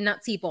 Bolt. I did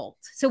not see Bolt.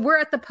 So we're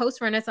at the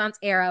post-Renaissance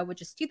era,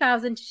 which is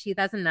 2000 to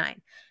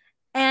 2009.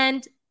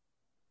 And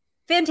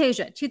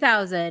Fantasia,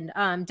 2000.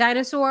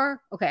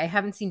 Dinosaur. Okay, I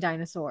haven't seen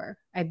Dinosaur.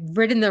 I've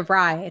ridden the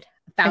ride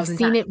 1,000 times. I've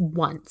seen it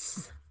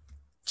once.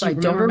 So I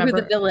don't remember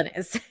who the villain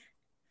is.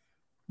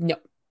 No.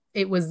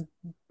 It was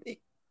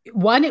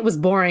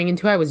boring, and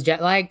two, I was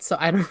jet lagged, so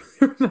I don't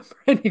remember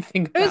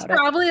anything about it. Was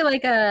probably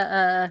like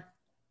a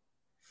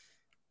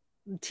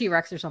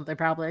T-Rex or something,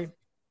 probably.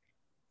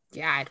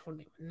 Yeah, I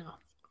don't even know.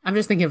 I'm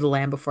just thinking of The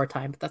Land Before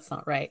Time, but that's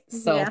not right.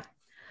 So yeah.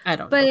 I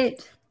don't know.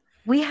 But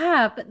we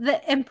have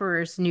the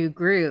Emperor's New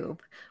Groove,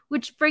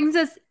 which brings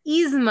us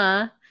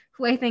Yzma,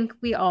 who I think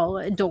we all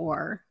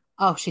adore.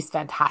 Oh, she's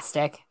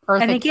fantastic.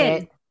 Eartha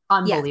Kitt,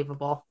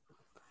 unbelievable.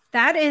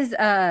 That is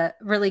a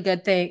really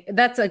good thing.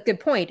 That's a good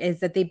point,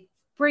 is that they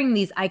bring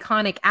these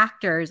iconic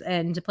actors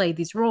in to play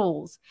these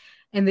roles,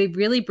 and they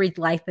really breathe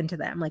life into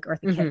them like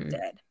Eartha Kitt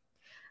did.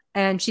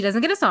 And she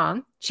doesn't get a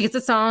song. She gets a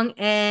song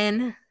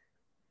in,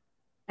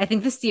 I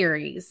think, the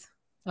series.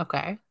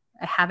 Okay.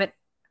 I haven't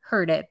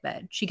heard it,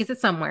 but she gets it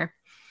somewhere.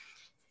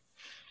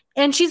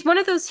 And she's one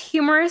of those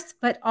humorous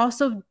but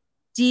also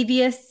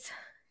devious,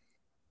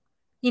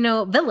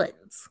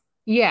 villains.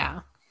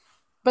 Yeah.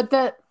 But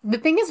the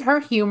thing is, her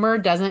humor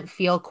doesn't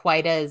feel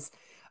quite as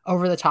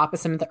over the top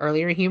as some of the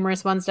earlier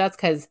humorous ones does,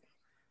 because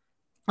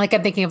like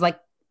I'm thinking of like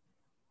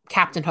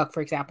Captain Hook, for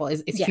example,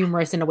 is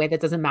humorous in a way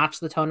that doesn't match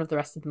the tone of the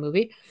rest of the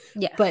movie.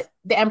 Yeah. But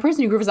The Emperor's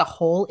New Groove as a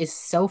whole is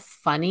so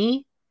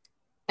funny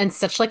and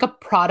such like a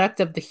product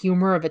of the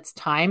humor of its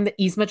time that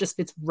Yzma just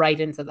fits right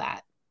into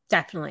that.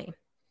 Definitely.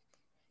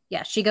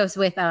 Yeah, she goes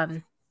with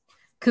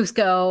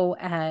Cusco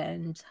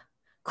and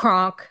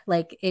Kronk.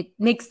 Like, it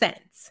makes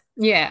sense.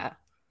 Yeah.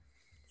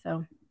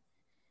 So,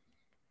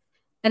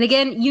 And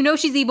again, you know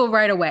she's evil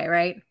right away,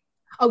 right?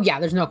 Oh yeah,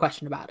 there's no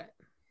question about it.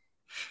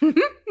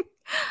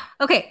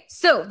 Okay,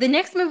 so the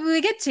next movie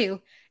we get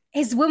to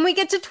is when we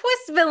get to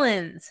twist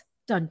villains.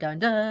 Dun dun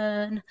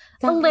dun.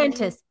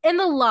 Atlantis and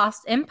the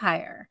Lost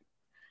Empire.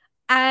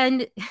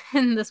 And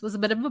this was a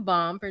bit of a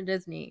bomb for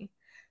Disney.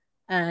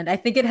 And I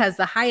think it has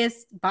the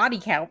highest body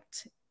count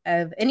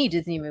of any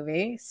Disney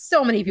movie.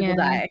 So many people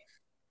die.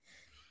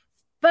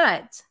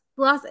 But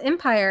Lost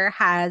Empire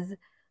has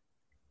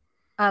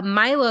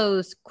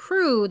Milo's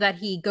crew that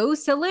he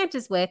goes to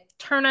Atlantis with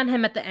turn on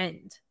him at the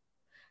end.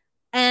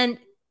 And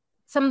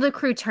some of the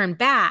crew turn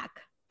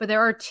back, but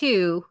there are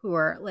two who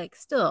are like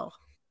still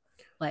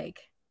like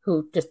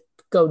who just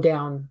go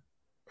down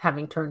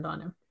having turned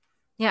on him.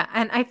 Yeah,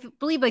 and I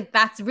believe like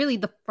that's really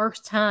the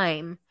first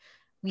time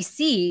we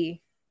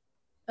see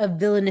a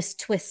villainous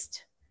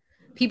twist.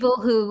 People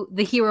who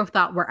the hero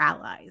thought were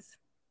allies.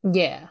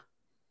 Yeah.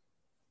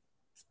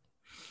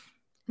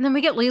 And then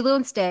we get Lilo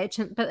and Stitch,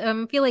 but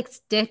I feel like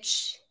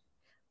Stitch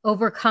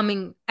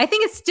overcoming, I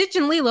think it's Stitch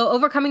and Lilo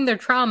overcoming their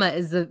trauma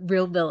is the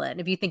real villain,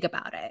 if you think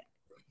about it.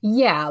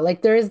 Yeah,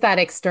 like there is that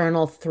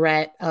external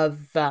threat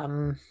of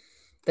the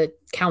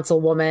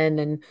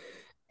councilwoman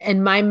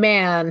and my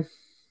man,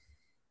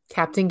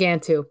 Captain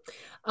Gantu.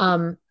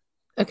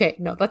 Okay,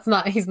 no,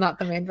 he's not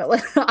the main villain.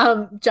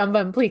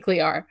 Jumba and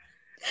Pleakley are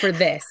for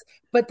this.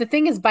 But the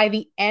thing is, by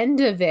the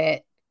end of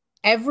it,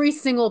 every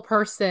single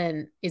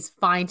person is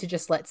fine to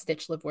just let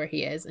Stitch live where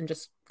he is and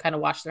just kind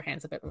of wash their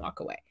hands of it and walk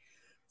away.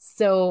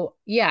 So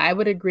yeah, I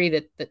would agree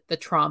that the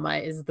trauma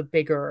is the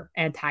bigger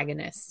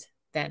antagonist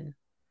than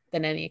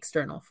any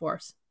external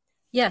force.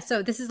 Yeah,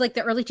 so this is like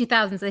the early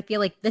 2000s. I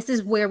feel like this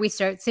is where we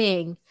start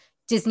seeing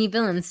Disney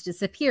villains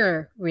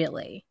disappear,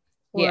 really.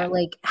 Or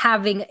like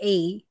having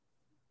a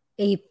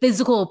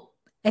physical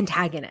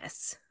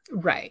antagonist.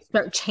 Right.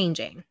 Start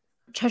changing.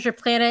 Treasure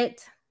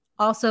Planet,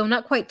 also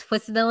not quite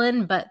twist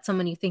villain, but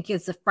someone you think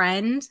is a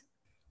friend.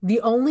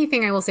 The only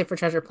thing I will say for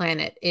Treasure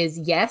Planet is,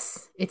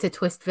 yes, it's a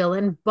twist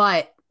villain,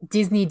 but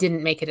Disney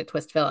didn't make it a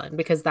twist villain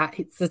because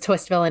it's the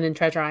twist villain in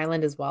Treasure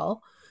Island as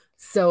well.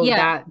 So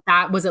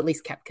that was at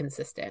least kept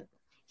consistent.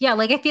 Yeah,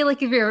 like I feel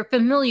like if you're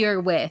familiar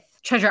with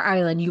Treasure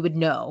Island, you would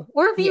know.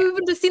 Or if you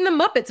even just seen the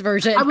Muppets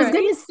version. I was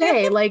going to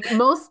say, like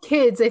most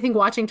kids, I think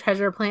watching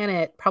Treasure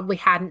Planet probably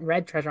hadn't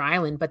read Treasure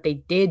Island, but they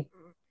did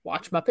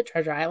watch Muppet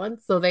Treasure Island.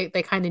 So they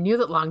kind of knew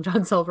that Long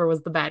John Silver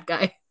was the bad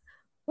guy.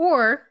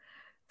 Or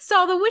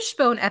saw the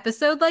Wishbone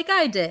episode like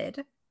I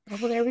did. Oh,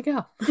 well, there we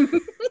go.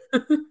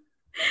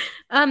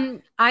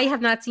 I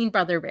have not seen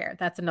Brother Bear.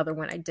 That's another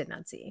one I did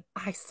not see.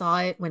 I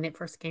saw it when it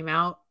first came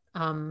out,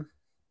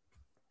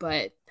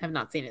 but have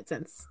not seen it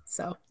since.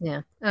 So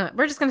yeah,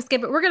 we're just gonna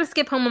skip it. We're gonna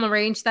skip Home on the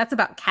Range. That's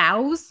about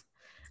cows,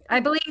 I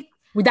believe.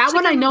 That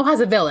one I know has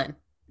a villain.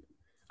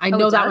 I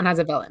know that one has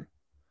a villain,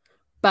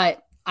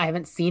 but I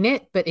haven't seen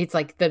it. But it's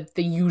like the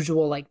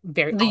usual, like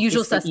the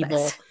usual suspects.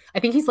 Evil. I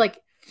think he's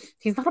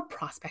not a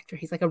prospector.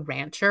 He's like a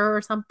rancher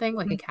or something,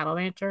 like a cattle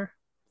rancher.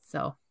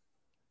 So.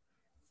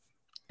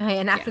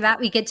 And after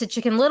that, we get to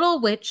Chicken Little,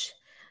 which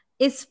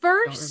is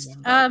first.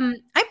 I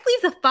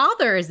believe the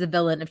father is the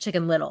villain of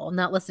Chicken Little,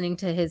 not listening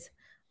to his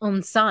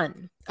own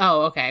son.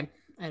 Oh, okay.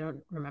 I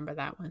don't remember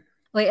that one.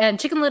 Wait, and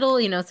Chicken Little,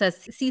 says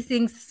sees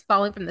things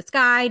falling from the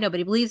sky.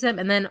 Nobody believes him.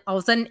 And then all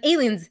of a sudden,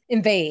 aliens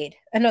invade.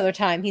 Another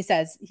time, he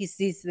says he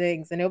sees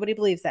things and nobody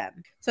believes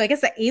him. So I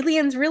guess the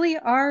aliens really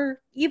are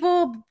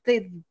evil.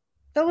 The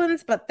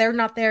villains, but they're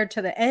not there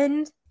to the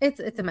end. It's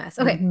a mess.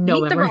 Okay,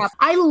 Meet the Robinsons.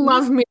 I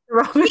love Meet the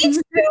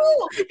Robinsons.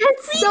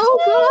 It's so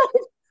good.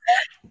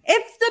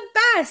 It's the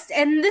best.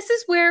 And this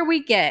is where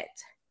we get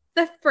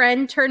the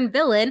friend turned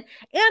villain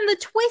and the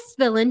twist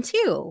villain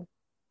too.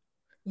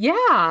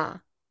 Yeah.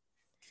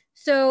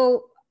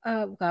 So,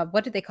 God,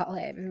 what did they call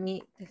him?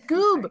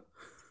 Goob,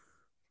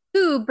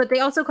 but they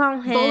also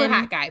call him Bowler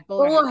Hat Guy.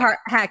 Bowler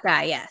Hat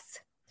Guy, yes.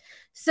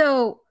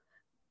 So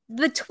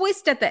the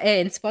twist at the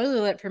end, spoiler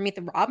alert for Meet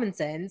the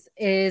Robinsons,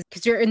 is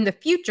because you're in the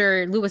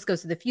future, Lewis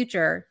goes to the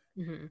future,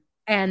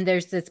 and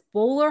there's this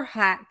bowler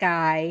hat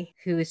guy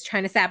who is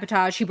trying to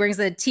sabotage. He brings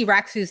a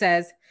T-Rex who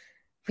says,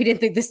 "We didn't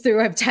think this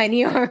through. I have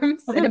tiny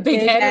arms and a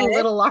big head and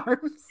little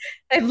arms."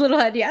 And little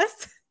head,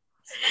 yes.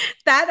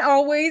 That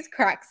always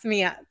cracks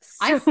me up.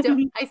 So.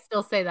 I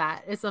still say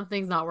that. If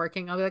something's not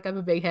working, I'll be like, I have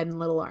a big head and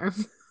little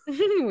arms.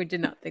 We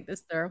did not think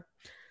this through.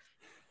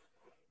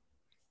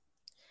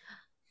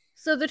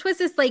 So the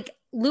twist is like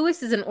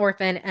Lewis is an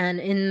orphan, and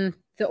in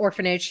the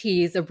orphanage,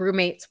 he's a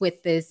roommate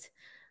with this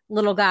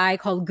little guy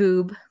called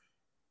Goob.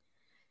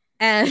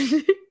 And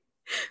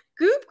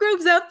Goob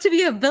grows up to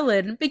be a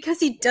villain because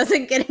he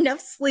doesn't get enough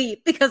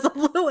sleep because of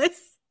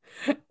Lewis.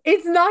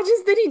 It's not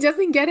just that he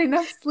doesn't get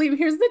enough sleep.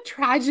 Here's the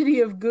tragedy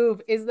of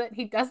Goob is that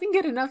he doesn't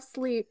get enough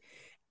sleep,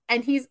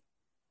 and he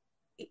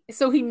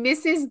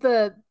misses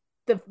the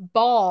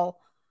ball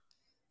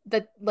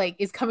that like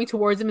is coming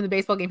towards him in the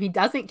baseball game. He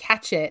doesn't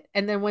catch it,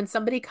 and then when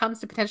somebody comes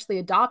to potentially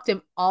adopt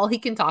him, all he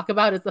can talk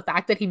about is the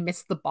fact that he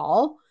missed the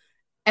ball,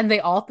 and they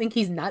all think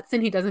he's nuts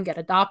and he doesn't get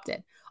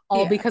adopted,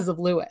 all because of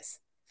Lewis.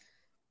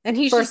 And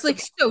he's just like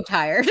so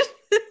tired.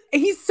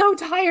 He's so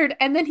tired.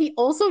 And then he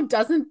also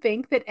doesn't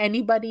think that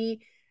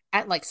anybody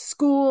at like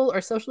school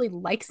or socially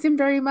likes him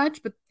very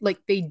much, but like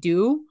they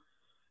do.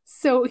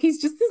 So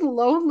he's just this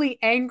lonely,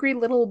 angry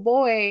little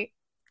boy.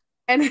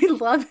 And I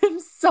love him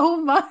so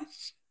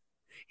much.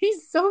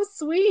 He's so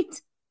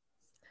sweet.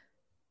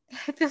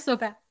 I feel so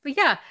bad. But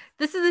yeah,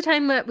 this is the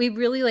time that we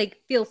really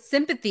like feel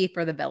sympathy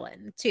for the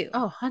villain too.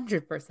 Oh,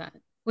 100%.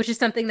 Which is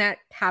something that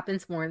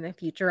happens more in the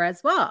future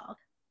as well.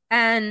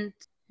 And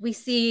we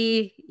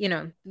see, you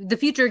know, the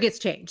future gets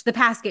changed, the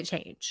past gets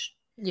changed.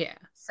 Yeah.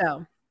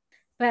 So,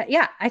 but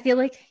yeah, I feel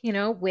like, you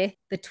know, with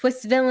the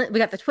twist villain, we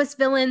got the twist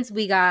villains,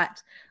 we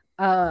got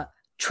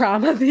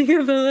Trauma being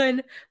a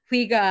villain,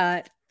 we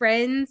got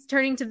Friends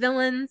turning to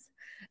villains,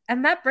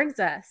 and that brings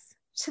us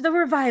to the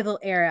revival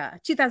era,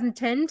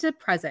 2010 to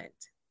present.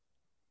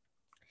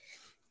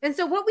 And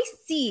so what we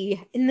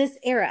see in this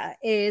era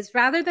is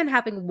rather than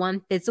having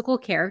one physical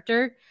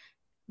character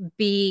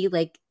be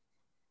like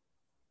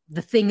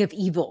the thing of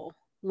evil,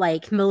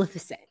 like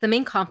Maleficent, the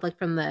main conflict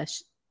from the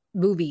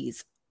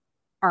movies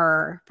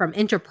are from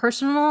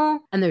interpersonal,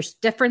 and there's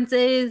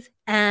differences.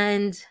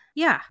 And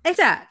yeah,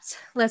 except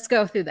let's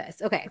go through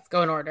this. Okay. Let's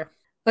go in order.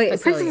 Wait,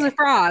 Princess of the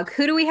Frog.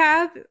 Who do we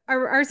have?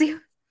 RZ?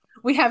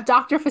 We have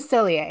Dr.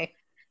 Facilier.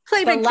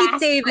 Played by Keith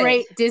David.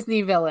 Great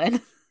Disney villain.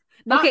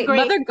 Okay, great.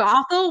 Mother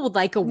Gothel would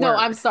like a word. No,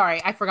 I'm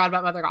sorry. I forgot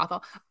about Mother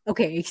Gothel.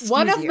 Okay,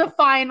 one of the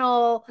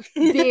final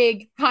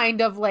big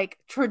kind of like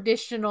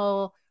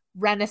traditional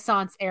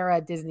Renaissance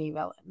era Disney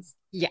villains.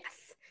 Yes.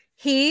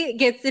 He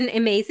gets an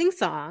amazing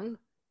song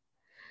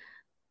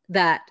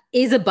that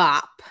is a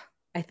bop.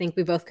 I think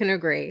we both can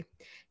agree.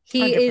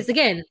 He 100%. Is,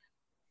 again,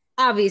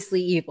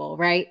 obviously evil,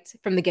 right?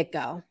 From the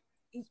get-go.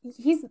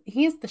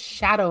 He is the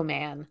shadow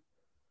man.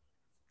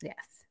 Yes.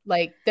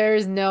 Like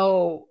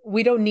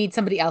we don't need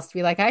somebody else to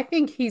be like, I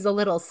think he's a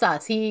little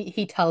sus.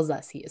 He tells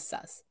us he is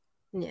sus.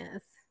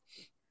 Yes.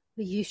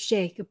 You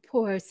shake a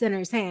poor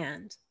sinner's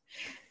hand.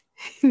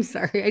 I'm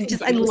sorry.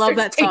 I love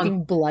that song.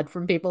 Taking blood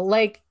from people.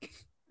 Like,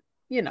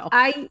 you know.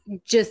 I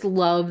just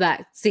love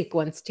that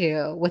sequence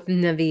too with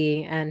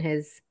Navi and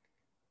his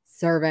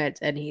servant.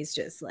 And he's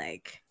just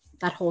like,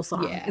 that whole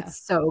song. Yeah.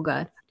 It's so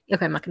good.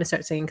 Okay, I'm not going to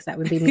start singing because that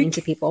would be mean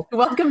to people.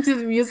 Welcome to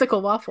the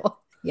musical waffle.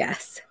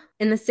 Yes.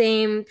 In the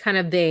same kind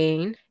of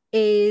vein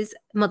is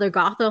Mother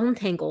Gothel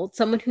Entangled,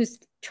 someone who's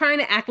trying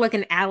to act like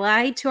an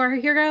ally to our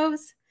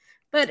heroes,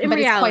 but in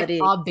reality,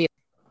 it's quite obvious.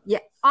 Yeah,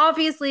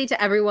 obviously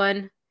to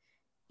everyone,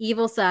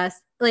 evil sus.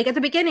 Like at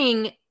the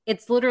beginning,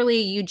 it's literally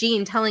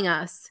Eugene telling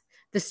us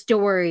the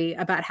story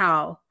about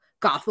how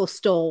Gothel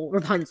stole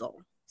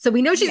Rapunzel. So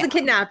we know she's a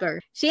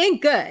kidnapper. She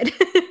ain't good.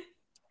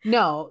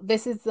 No,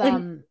 this is like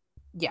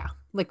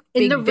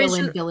big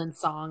villain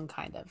song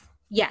kind of.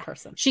 Yeah,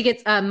 person. She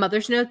gets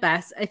Mothers Know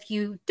Best. If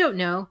you don't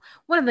know,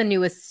 one of the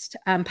newest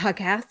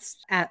podcasts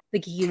at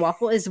the Geeky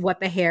Waffle is What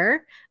the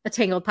Hair, a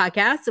Tangled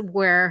podcast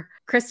where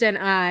Krista and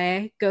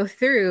I go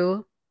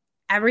through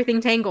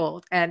everything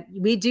Tangled, and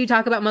we do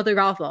talk about Mother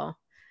Gothel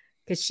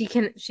because she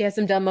has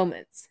some dumb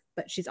moments,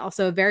 but she's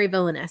also very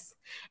villainous.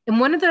 And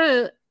one of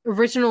the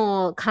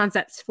original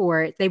concepts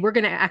for it, they were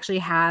going to actually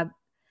have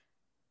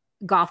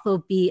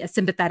Gothel be a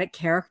sympathetic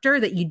character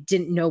that you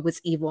didn't know was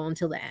evil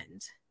until the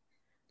end.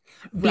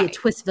 Be a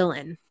twist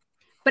villain.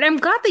 But I'm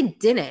glad they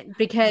didn't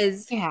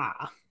because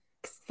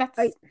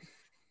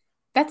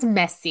that's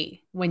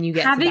messy when you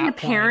get having to that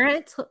a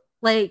parent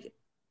like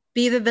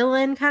be the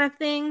villain kind of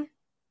thing.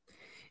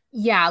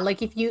 Yeah,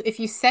 like if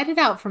you set it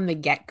out from the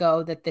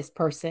get-go that this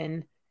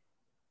person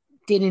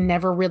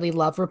never really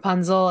love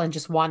Rapunzel and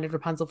just wanted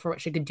Rapunzel for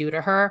what she could do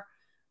to her,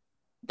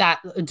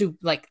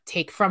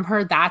 take from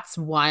her, that's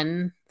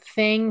one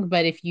thing.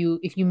 But if you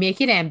make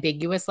it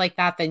ambiguous like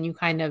that, then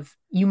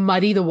you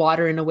muddy the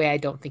water in a way I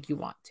don't think you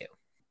want to.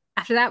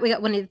 After that, we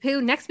got Winnie the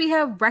Pooh. Next, we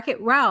have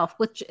Wreck-It Ralph,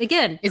 which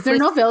again, is there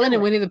no villain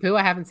in Winnie the Pooh?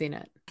 I haven't seen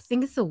it. I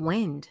think it's the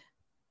wind.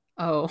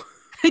 Oh,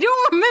 I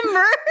don't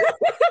remember.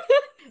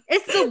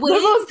 It's the wind.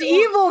 The most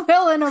evil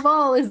villain of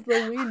all is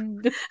the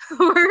wind.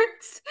 Or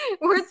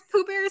it's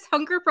Pooh Bear's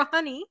hunger for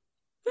honey.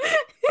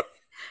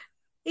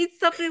 It's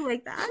something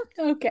like that.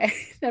 Okay,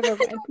 never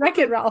mind.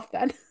 Wreck-It Ralph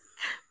then.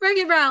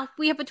 Wreck-It Ralph.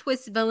 We have a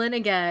twist villain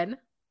again.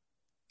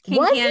 King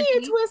Was Candy. He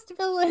a twist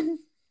villain?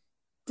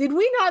 Did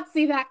we not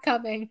see that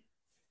coming?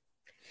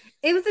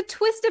 It was a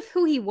twist of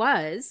who he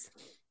was,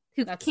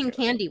 who That's King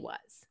true. Candy was.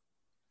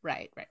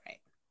 Right.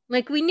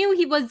 Like we knew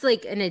he was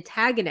like an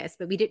antagonist,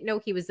 but we didn't know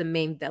he was the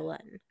main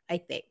villain, I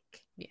think.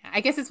 Yeah, I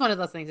guess it's one of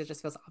those things that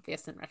just feels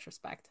obvious in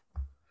retrospect.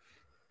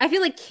 I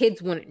feel like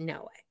kids wouldn't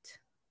know it.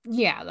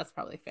 Yeah, that's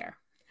probably fair.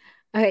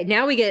 Okay,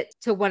 now we get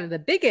to one of the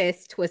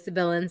biggest twisted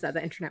villains that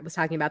the internet was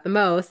talking about the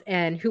most,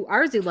 and who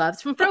Arzu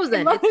loves from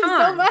Frozen. It's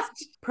Hans. So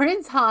much.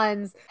 Prince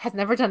Hans has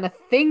never done a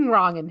thing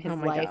wrong in his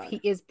life. God.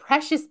 He is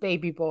precious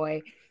baby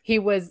boy. He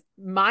was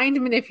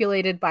mind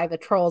manipulated by the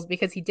trolls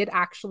because he did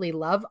actually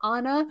love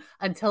Anna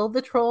until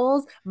the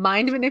trolls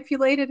mind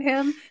manipulated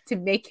him to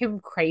make him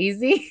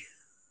crazy.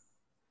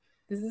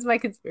 This is my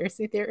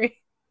conspiracy theory.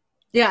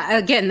 Yeah,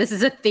 again, this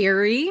is a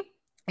theory.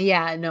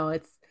 Yeah, no,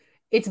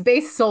 it's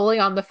based solely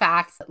on the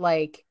fact that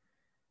like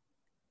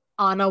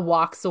Anna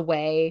walks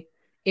away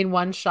in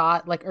one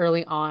shot, like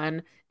early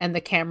on, and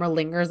the camera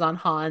lingers on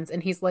Hans,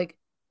 and he's like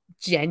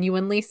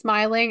genuinely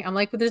smiling. I'm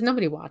like, but there's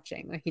nobody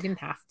watching. Like, he didn't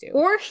have to.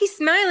 Or he's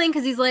smiling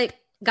because he's like,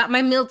 got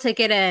my meal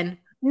ticket in.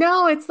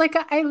 No, it's like,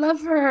 I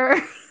love her.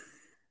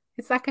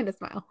 It's that kind of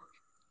smile.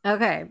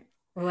 Okay.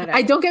 Whatever.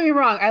 I don't get me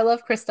wrong. I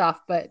love Kristoff,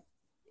 but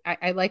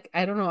I like,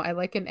 I don't know. I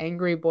like an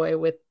angry boy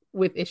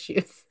with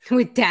issues.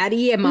 With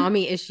daddy and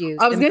mommy issues.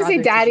 I was going to say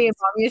daddy issues.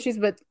 and mommy issues,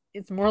 but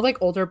it's more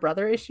like older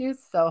brother issues.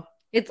 So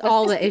it's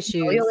all the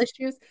issues. Familial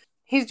issues.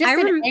 He's just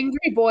an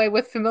angry boy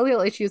with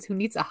familial issues who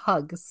needs a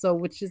hug. So,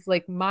 which is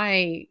like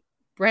my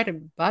bread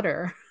and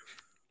butter.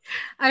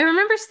 I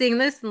remember seeing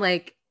this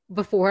like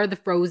before the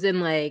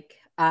Frozen like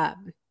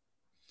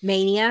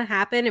mania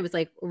happened. It was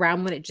like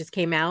around when it just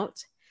came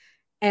out,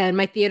 and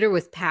my theater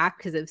was packed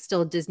because it was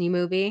still a Disney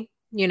movie,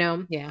 you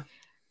know? Yeah.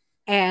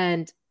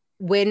 And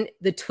when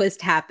the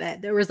twist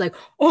happened, there was like,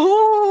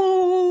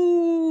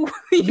 oh,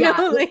 you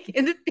know, like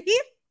in the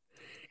theater.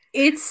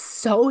 It's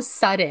so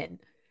sudden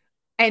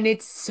and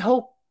it's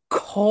so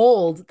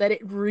cold that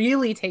it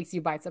really takes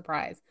you by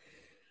surprise.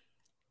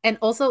 And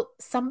also,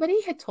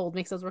 somebody had told me,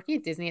 because I was working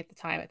at Disney at the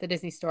time, at the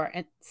Disney store,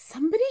 and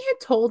somebody had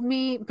told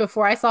me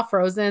before I saw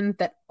Frozen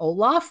that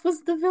Olaf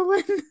was the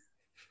villain.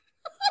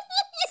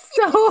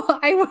 So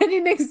I went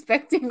in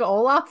expecting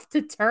Olaf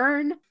to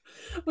turn,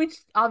 which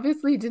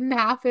obviously didn't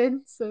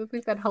happen. So I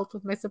think that helped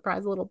with my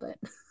surprise a little bit.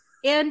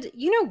 And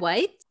you know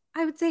what?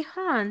 I would say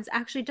Hans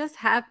actually does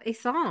have a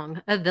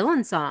song, a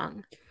villain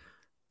song.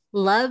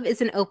 Love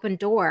is an open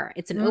door.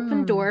 It's an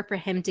open door for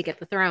him to get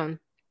the throne.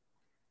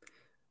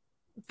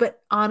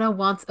 But Anna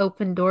wants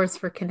open doors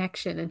for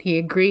connection, and he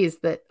agrees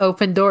that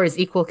open doors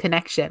equal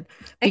connection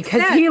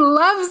because he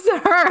loves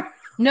her.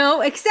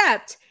 No,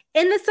 except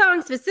in the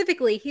song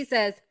specifically, he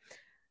says,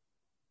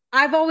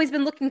 I've always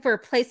been looking for a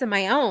place of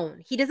my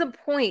own. He doesn't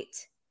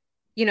point,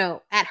 you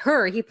know, at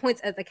her. He points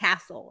at the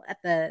castle,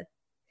 at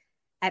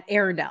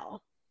Arendelle.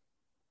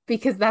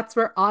 Because that's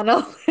where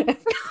Anna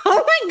lives.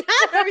 Oh my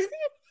God.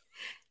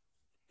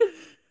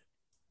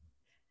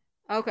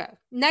 Okay.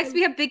 Next,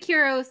 we have Big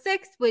Hero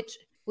 6, which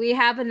we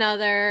have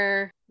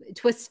another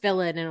twist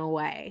villain in a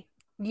way.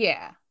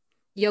 Yeah.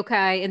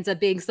 Yokai ends up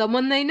being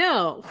someone they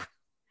know.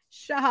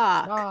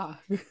 Shock.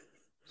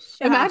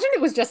 Imagine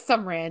it was just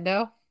some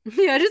rando.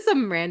 Yeah, just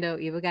some rando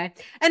evil guy.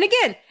 And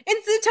again, in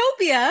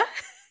Zootopia,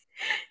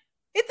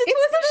 it's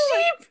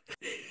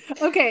a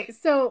sheep. Okay,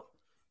 so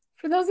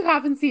for those who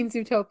haven't seen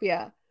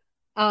Zootopia,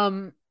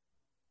 the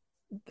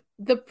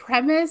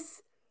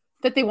premise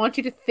that they want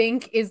you to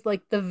think is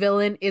like the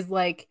villain is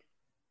like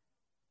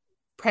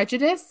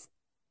prejudice,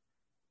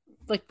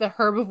 like the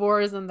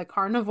herbivores and the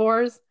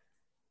carnivores,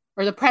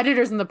 or the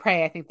predators and the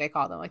prey, I think they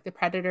call them, like the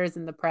predators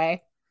and the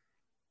prey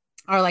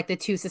are like the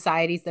two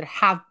societies that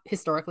have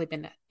historically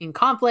been in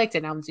conflict,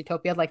 and now in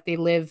Zootopia, like they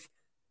live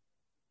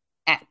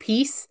at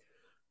peace.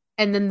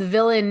 And then the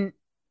villain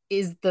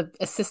is the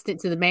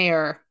assistant to the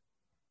mayor,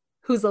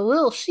 who's a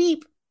little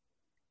sheep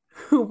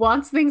who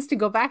wants things to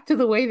go back to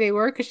the way they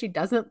were because she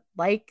doesn't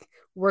like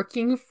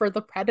working for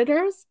the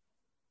predators.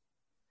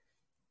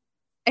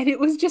 And it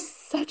was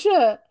just such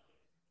a,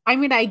 I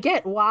mean, I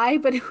get why,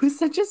 but it was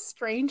such a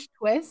strange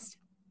twist.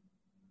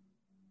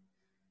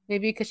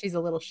 Maybe because she's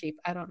a little sheep.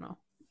 I don't know.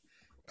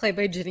 Played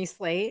by Jenny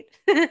Slate.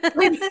 She's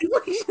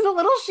a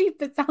little sheep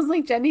that sounds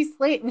like Jenny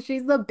Slate, and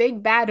she's the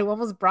big bad who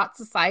almost brought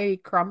society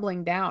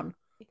crumbling down.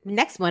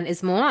 Next one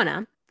is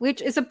Moana, which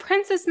is a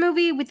princess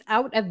movie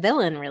without a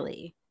villain,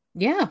 really.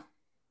 Yeah.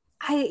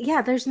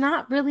 There's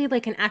not really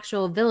like an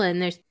actual villain.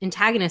 There's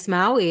antagonist.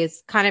 Maui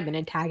is kind of an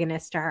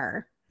antagonist to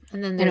her.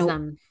 And then there's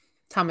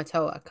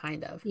Tamatoa,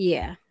 kind of.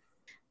 Yeah.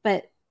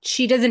 But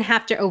she doesn't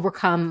have to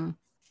overcome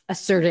a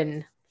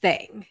certain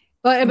thing.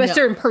 Well, a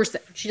certain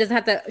person. She doesn't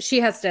have to,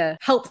 she has to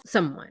help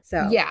someone.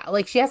 So yeah,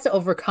 like she has to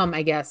overcome,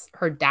 I guess,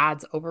 her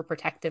dad's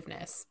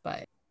overprotectiveness,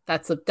 but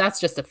that's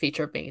just a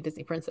feature of being a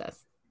Disney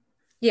princess.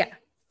 Yeah.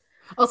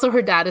 Also,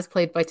 her dad is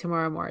played by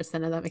Tamara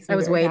Morrison, and that makes me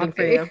waiting happy.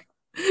 for you.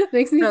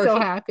 Makes me so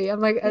happy. I'm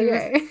like,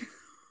 okay.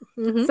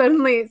 Mm-hmm.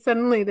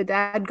 Suddenly the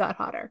dad got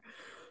hotter.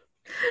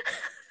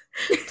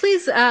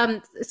 Please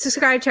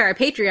subscribe to our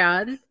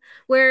Patreon,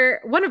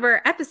 where one of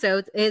our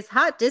episodes is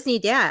Hot Disney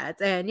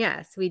Dads. And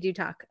yes, we do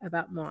talk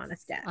about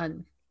Moana's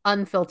dad.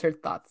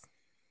 Unfiltered thoughts.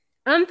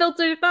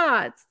 Unfiltered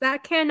thoughts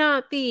that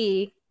cannot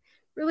be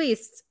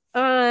released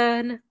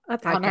on a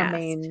podcast. On our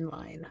main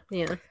line.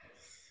 Yeah.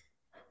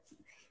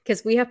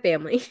 Because we have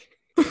family.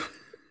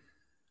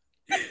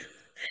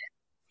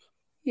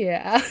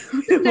 Yeah.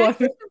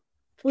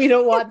 We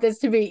don't want this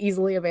to be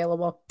easily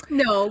available.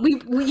 No,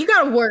 you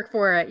got to work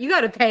for it. You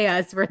got to pay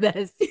us for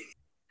this.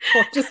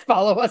 Or just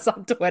follow us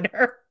on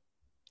Twitter.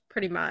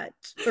 Pretty much.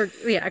 Or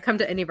yeah, come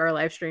to any of our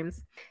live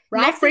streams.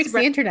 Ralph breaks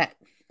the internet.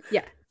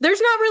 Yeah. There's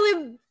not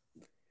really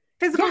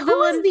physical villain.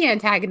 Who is the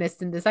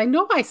antagonist in this? I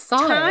know I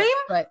saw time? It,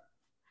 but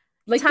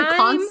like time? The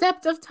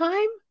concept of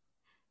time?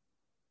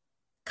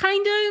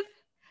 Kind of.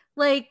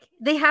 Like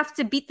they have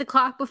to beat the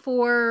clock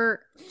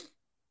before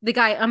the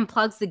guy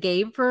unplugs the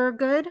game for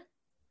good.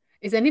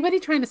 Is anybody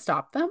trying to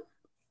stop them?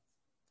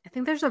 I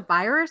think there's a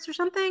virus or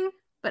something,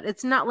 but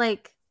it's not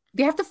like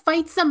They have to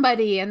fight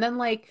somebody, and then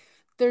like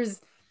there's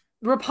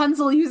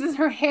Rapunzel uses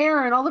her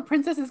hair, and all the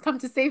princesses come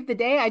to save the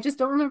day. I just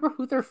don't remember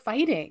who they're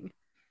fighting.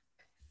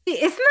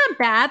 isn't that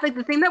bad? Like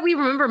the thing that we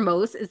remember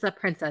most is the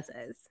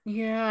princesses.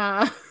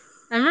 Yeah.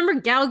 I remember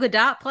Gal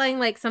Gadot playing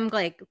like some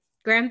like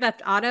Grand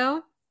Theft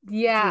Auto.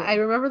 Yeah, Dude. I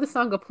remember the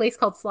song A Place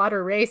Called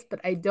Slaughter Race, but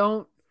I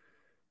don't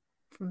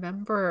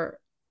remember.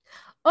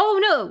 Oh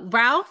no,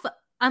 Ralph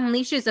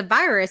unleashes a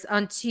virus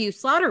onto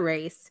Slaughter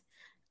Race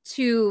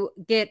to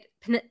get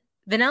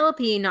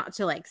Vanellope not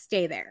to like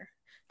stay there.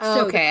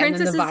 So Okay, the and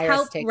then the princesses virus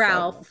help takes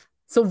Ralph. over.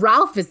 So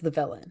Ralph is the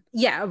villain.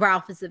 Yeah,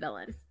 Ralph is the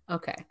villain.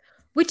 Okay.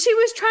 Which he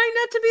was trying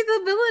not to be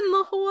the villain in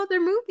the whole other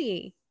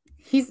movie.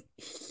 He's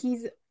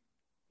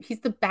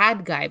the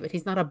bad guy, but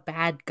he's not a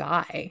bad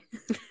guy.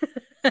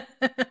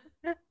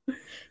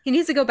 He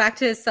needs to go back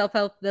to his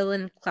self-help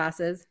villain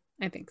classes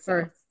I think so.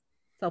 or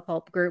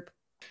self-help group.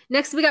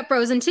 Next, we got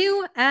Frozen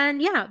 2,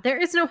 and yeah, there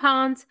is no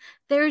Hans.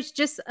 There's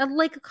just a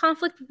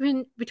conflict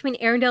between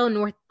Arendelle and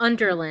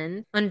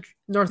Northumberland.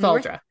 North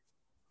Aldra.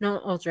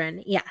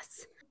 Aldrin,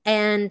 yes.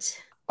 And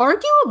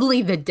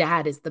Arguably, the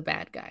dad is the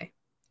bad guy.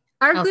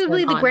 arguably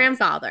the honest.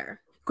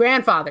 grandfather.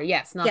 Grandfather,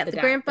 yes, not Yeah, the the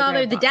dad.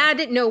 grandfather. The dad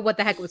didn't know what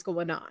the heck was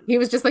going on. He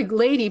was just like,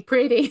 lady,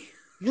 pretty.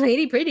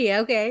 Lady pretty,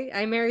 okay.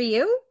 I marry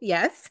you?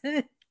 Yes.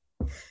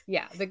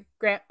 Yeah,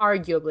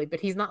 arguably, but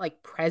he's not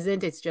like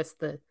present. It's just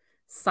the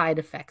side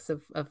effects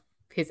of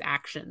his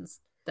actions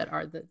that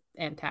are the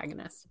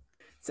antagonist.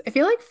 So I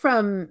feel like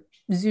from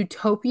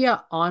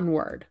Zootopia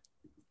onward,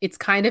 it's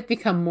kind of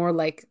become more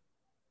like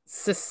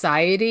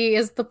society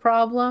is the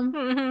problem.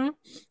 Mm-hmm.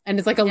 And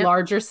it's like a Yep.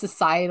 larger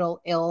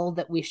societal ill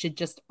that we should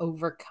just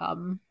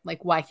overcome.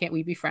 Like, why can't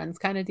we be friends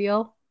kind of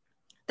deal?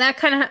 That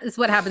kind of is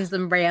what happens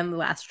in Raya and the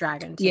Last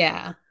Dragon. Too.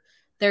 Yeah.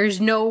 There's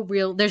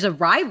a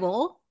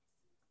rival,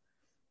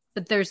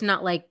 but there's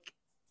not like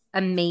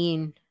a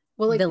main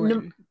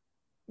villain.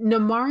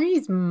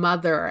 Namari's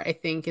mother, I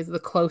think, is the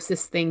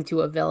closest thing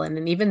to a villain.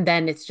 And even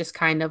then, it's just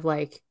kind of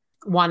like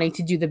wanting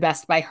to do the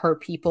best by her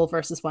people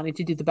versus wanting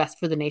to do the best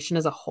for the nation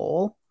as a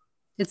whole.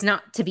 It's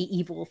not to be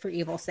evil for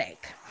evil's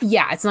sake.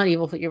 Yeah, it's not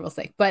evil for evil's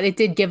sake. But it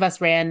did give us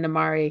Raya and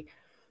Namari,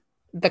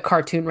 the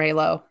cartoon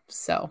Raylo.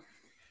 So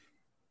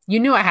you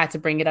knew I had to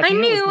bring it up. I You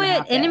knew was it.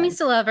 gonna Enemies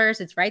to lovers.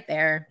 It's right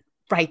there.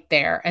 right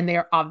there, and they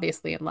are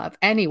obviously in love.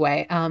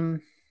 Anyway,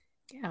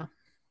 yeah.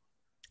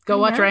 Go I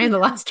watch know. Raya and the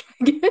Last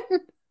Dragon.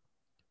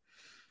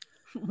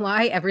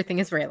 Why everything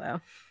is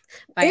Raylo.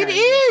 It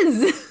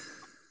is.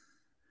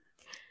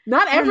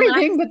 Not And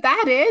everything, but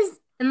that is.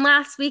 And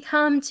last we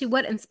come to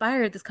what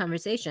inspired this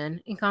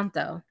conversation,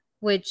 Encanto,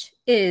 which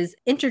is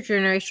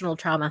intergenerational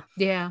trauma.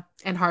 Yeah,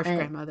 and harsh Right.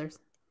 grandmothers.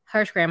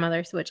 Harsh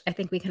grandmothers, which I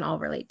think we can all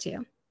relate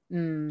to.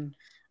 Mm.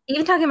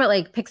 Even talking about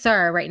like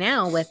Pixar right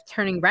now with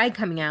Turning Red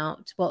coming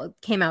out. Well, it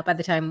came out by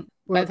the time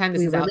By the time this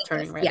we is out, released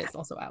Turning this. Red Yeah. is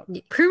also out.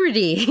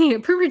 Puberty.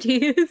 Puberty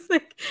is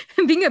like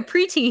being a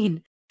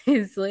preteen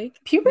is like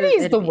Puberty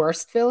is the enemy.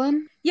 worst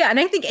villain. Yeah, and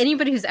I think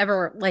anybody who's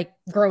ever like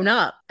grown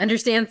up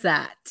understands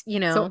that, you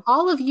know. So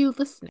all of you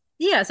listening,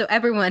 Yeah, so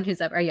everyone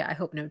who's ever, I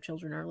hope no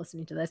children are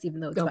listening to this,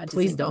 even though it's no, about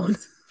please Disney don't.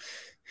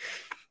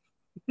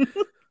 films.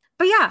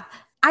 But yeah,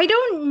 I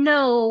don't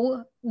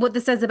know what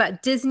this says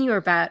about Disney or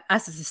about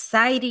us as a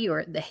society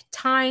or the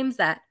times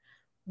that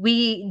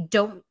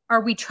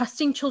are we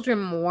trusting children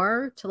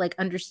more to like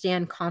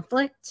understand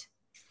conflict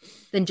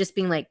than just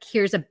being like,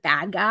 here's a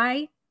bad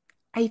guy?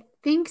 I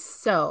think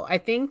so. I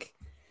think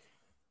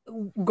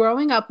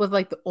growing up with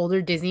like the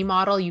older Disney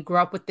model, you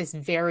grow up with this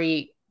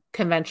very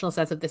conventional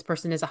sense of this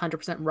person is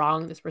 100%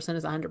 wrong, this person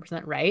is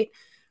 100% right.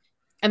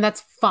 And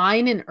that's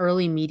fine in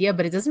early media,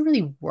 but it doesn't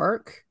really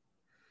work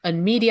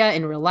in media,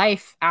 in real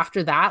life.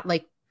 After that,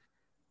 like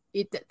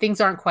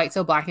things aren't quite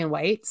so black and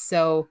white.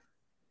 So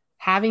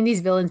having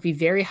these villains be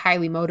very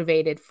highly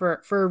motivated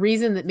for a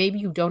reason that maybe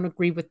you don't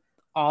agree with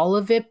all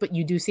of it, but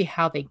you do see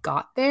how they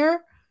got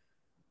there,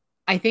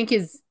 I think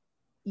is,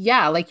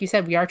 yeah, like you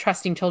said, we are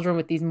trusting children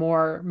with these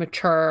more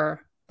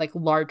mature, like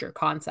larger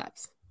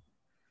concepts.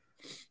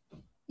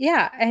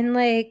 Yeah, and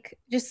like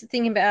just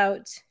thinking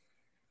about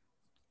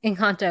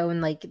Encanto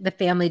and like the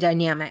family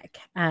dynamic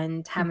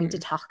and having to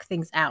talk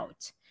things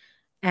out.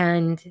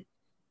 And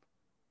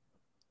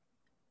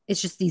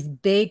it's just these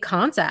big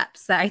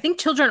concepts that I think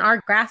children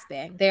are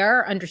grasping. They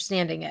are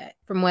understanding it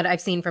from what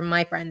I've seen from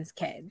my friends'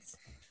 kids.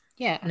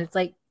 Yeah. And it's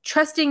like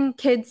trusting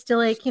kids to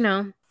like, you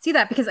know, see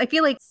that, because I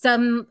feel like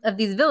some of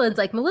these villains,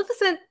 like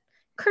Maleficent,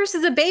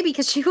 curses a baby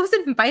because she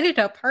wasn't invited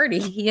to a party,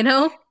 you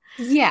know?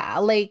 Yeah,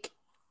 like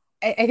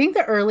I think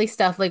the early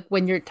stuff, like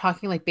when you're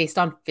talking like based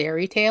on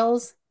fairy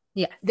tales,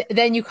 Yeah.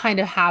 then you kind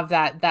of have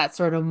that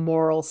sort of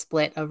moral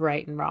split of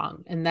right and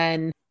wrong. And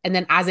then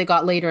as it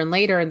got later and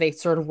later and they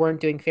sort of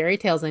weren't doing fairy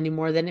tales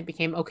anymore, then it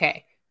became,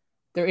 okay,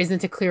 there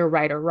isn't a clear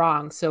right or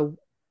wrong. So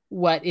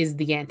what is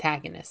the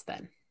antagonist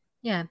then?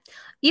 Yeah.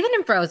 Even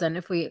in Frozen,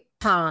 if we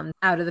out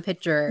of the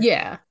picture,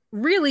 Yeah.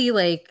 really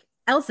like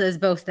Elsa is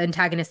both the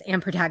antagonist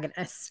and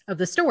protagonist of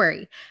the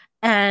story.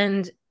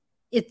 And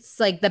it's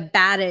like the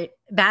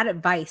bad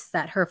advice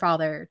that her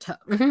father took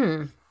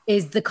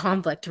is the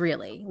conflict,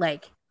 really.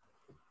 Like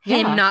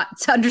him not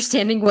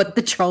understanding what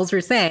the trolls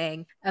were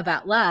saying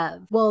about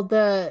love. Well,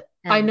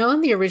 I know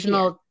in the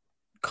original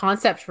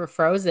concept for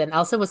Frozen,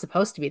 Elsa was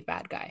supposed to be the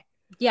bad guy.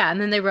 Yeah,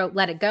 and then they wrote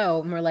Let It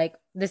Go, and we're like,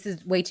 this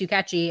is way too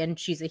catchy, and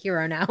she's a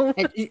hero now.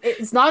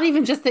 It's not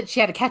even just that she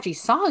had a catchy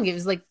song. It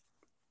was like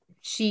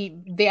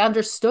they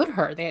understood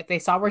her. They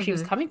saw where she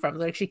was coming from.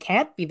 Like, she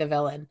can't be the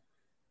villain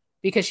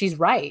because she's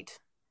right.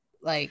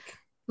 Like,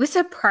 it was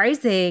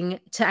surprising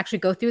to actually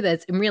go through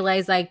this and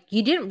realize, like,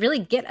 you didn't really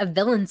get a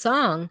villain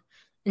song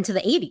into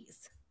the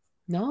 80s.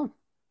 No.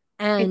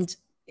 And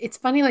it's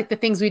funny, like, the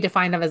things we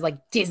define of as,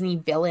 like, Disney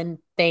villain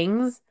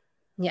things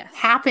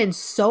happened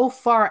so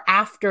far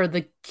after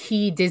the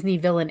key Disney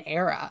villain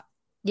era.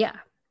 Yeah.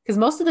 Because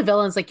most of the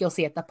villains, like, you'll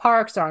see at the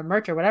parks or on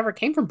merch or whatever,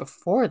 came from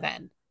before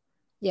then.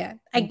 Yeah.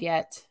 And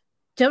yet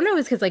don't know,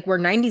 it's because, like, we're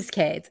 90s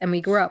kids and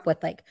we grew up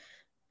with, like,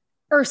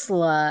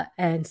 Ursula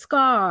and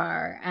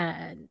Scar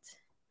and,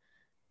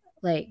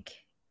 like,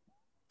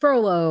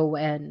 Frollo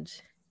and,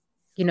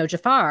 you know,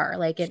 Jafar,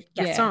 like, and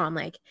Gaston.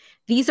 Like,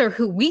 these are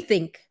who we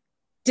think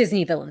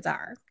Disney villains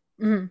are.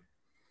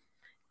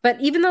 But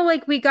even though,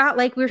 like, we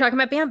were talking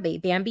about Bambi,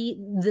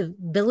 the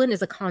villain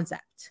is a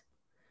concept,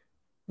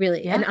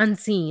 really, an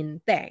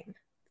unseen thing.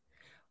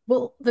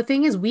 Well, the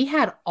thing is, we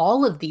had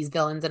all of these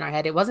villains in our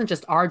head. It wasn't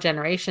just our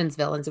generation's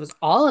villains. It was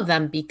all of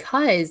them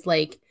because,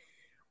 like,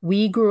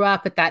 we grew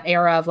up at that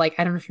era of, like,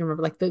 I don't know if you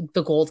remember, like,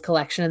 the Gold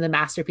Collection and the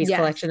Masterpiece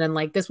Collection. And,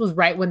 like, this was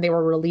right when they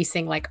were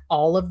releasing, like,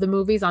 all of the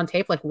movies on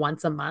tape, like,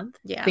 once a month.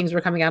 Yeah. Things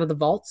were coming out of the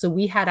vault. So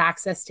we had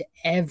access to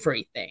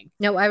everything.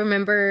 No, I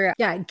remember,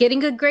 getting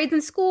good grades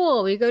in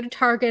school. We go to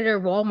Target or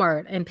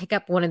Walmart and pick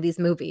up one of these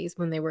movies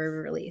when they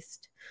were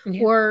released.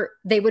 Yeah. Or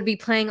they would be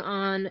playing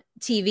on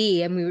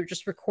TV and we would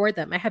just record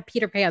them. I had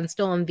Peter Pan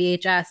still on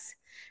VHS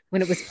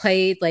when it was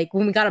played, like,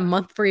 when we got a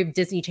month free of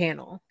Disney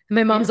Channel. And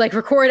my mom's like,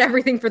 record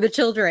everything for the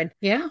children.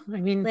 Yeah. I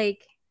mean,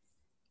 like,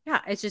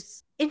 it's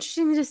just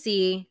interesting to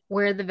see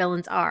where the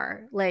villains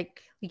are.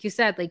 Like you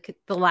said, like,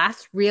 the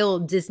last real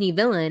Disney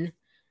villain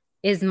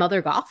is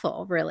Mother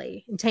Gothel,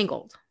 really, in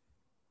Tangled.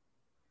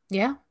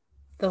 Yeah.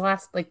 The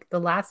last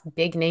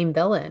big name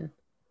villain.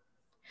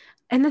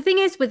 And the thing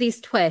is with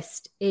these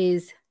twists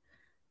is,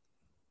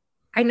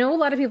 I know a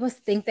lot of people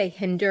think they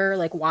hinder,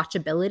 like,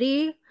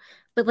 watchability,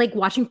 but, like,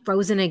 watching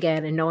Frozen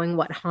again and knowing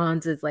what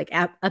Hans is, like,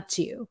 up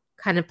to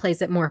kind of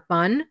plays it more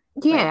fun.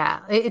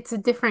 Yeah, it's a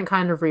different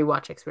kind of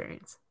rewatch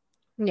experience.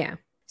 Yeah.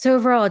 So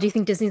overall, do you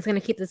think Disney's going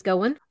to keep this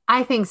going?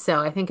 I think so.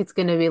 I think it's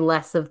going to be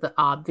less of the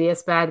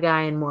obvious bad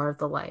guy and more of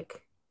the,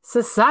 like,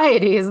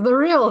 society is the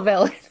real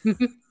villain.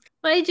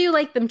 But I do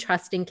like them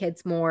trusting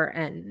kids more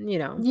and, you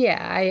know. Yeah,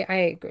 I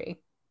agree.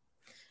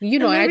 You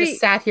know, I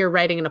just sat here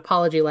writing an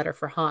apology letter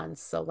for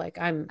Hans. So, like,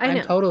 I'm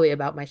totally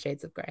about my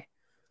shades of gray.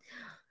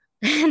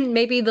 And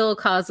maybe they'll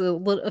cause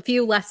a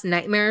few less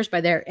nightmares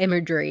by their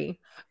imagery.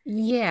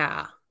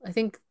 Yeah. I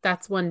think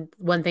that's one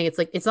thing. It's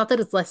like, it's not that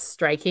it's less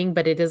striking,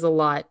 but it is a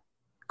lot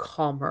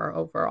calmer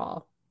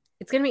overall.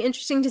 It's going to be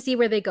interesting to see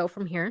where they go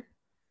from here.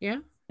 Yeah.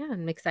 Yeah,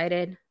 I'm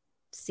excited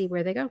to see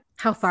where they go.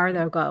 How far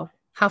they'll go.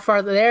 How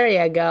far? There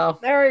you go.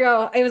 There we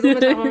go. It was on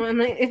the top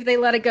one. If they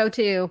let it go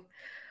too.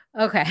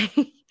 Okay.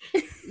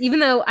 Even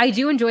though I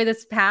do enjoy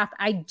this path,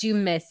 I do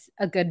miss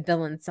a good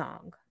villain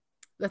song.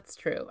 That's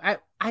true.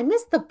 I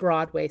miss the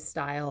Broadway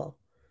style.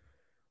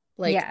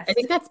 Like, yes. I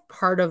think that's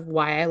part of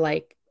why I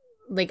like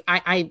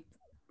I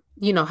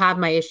you know, have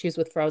my issues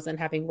with Frozen,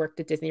 having worked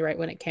at Disney right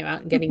when it came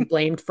out and getting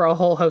blamed for a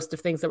whole host of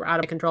things that were out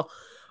of control.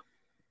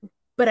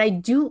 But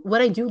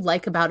what I do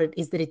like about it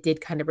is that it did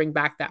kind of bring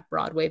back that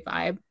Broadway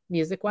vibe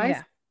music-wise.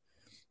 Yeah.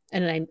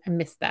 And I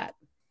miss that.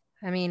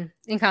 I mean,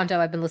 Encanto,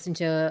 I've been listening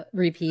to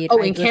repeat. Oh,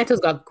 Encanto's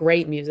got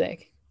great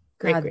music.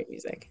 Great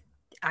music.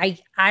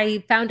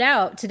 I found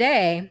out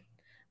today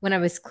when I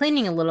was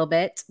cleaning a little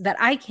bit that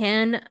I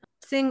can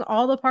sing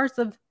all the parts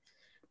of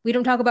We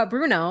Don't Talk About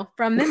Bruno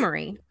from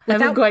memory. I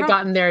haven't quite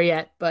gotten there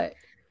yet, but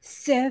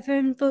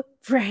 7-foot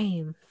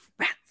frame,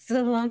 rats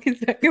along his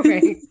back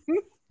away.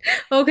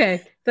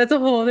 Okay, that's a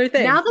whole other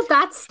thing. Now that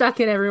that's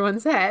stuck in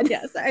everyone's head.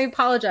 Yes, I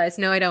apologize.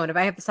 No, I don't. If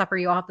I have to suffer,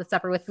 you all have to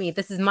suffer with me.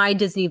 This is my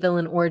Disney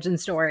villain origin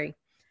story.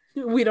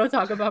 We don't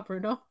talk about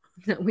Bruno.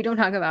 No, we don't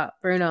talk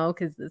about Bruno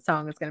because the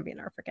song is going to be in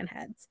our freaking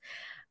heads.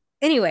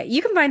 Anyway,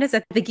 you can find us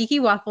at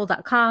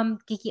thegeekywaffle.com,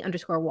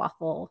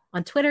 geeky_waffle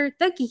on Twitter,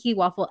 The Geeky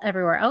Waffle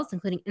everywhere else,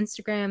 including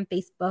Instagram,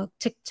 Facebook,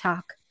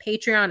 TikTok,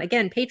 Patreon.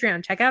 Again,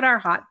 Patreon. Check out our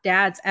Hot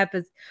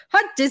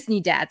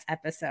Disney Dads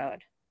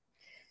episode,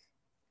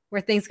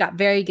 where things got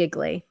very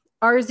giggly.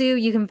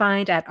 Arzu, you can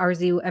find at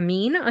Arzu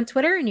Amin on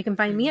Twitter, and you can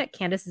find me at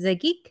Candace is a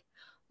Geek.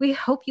 We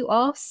hope you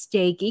all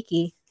stay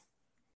geeky.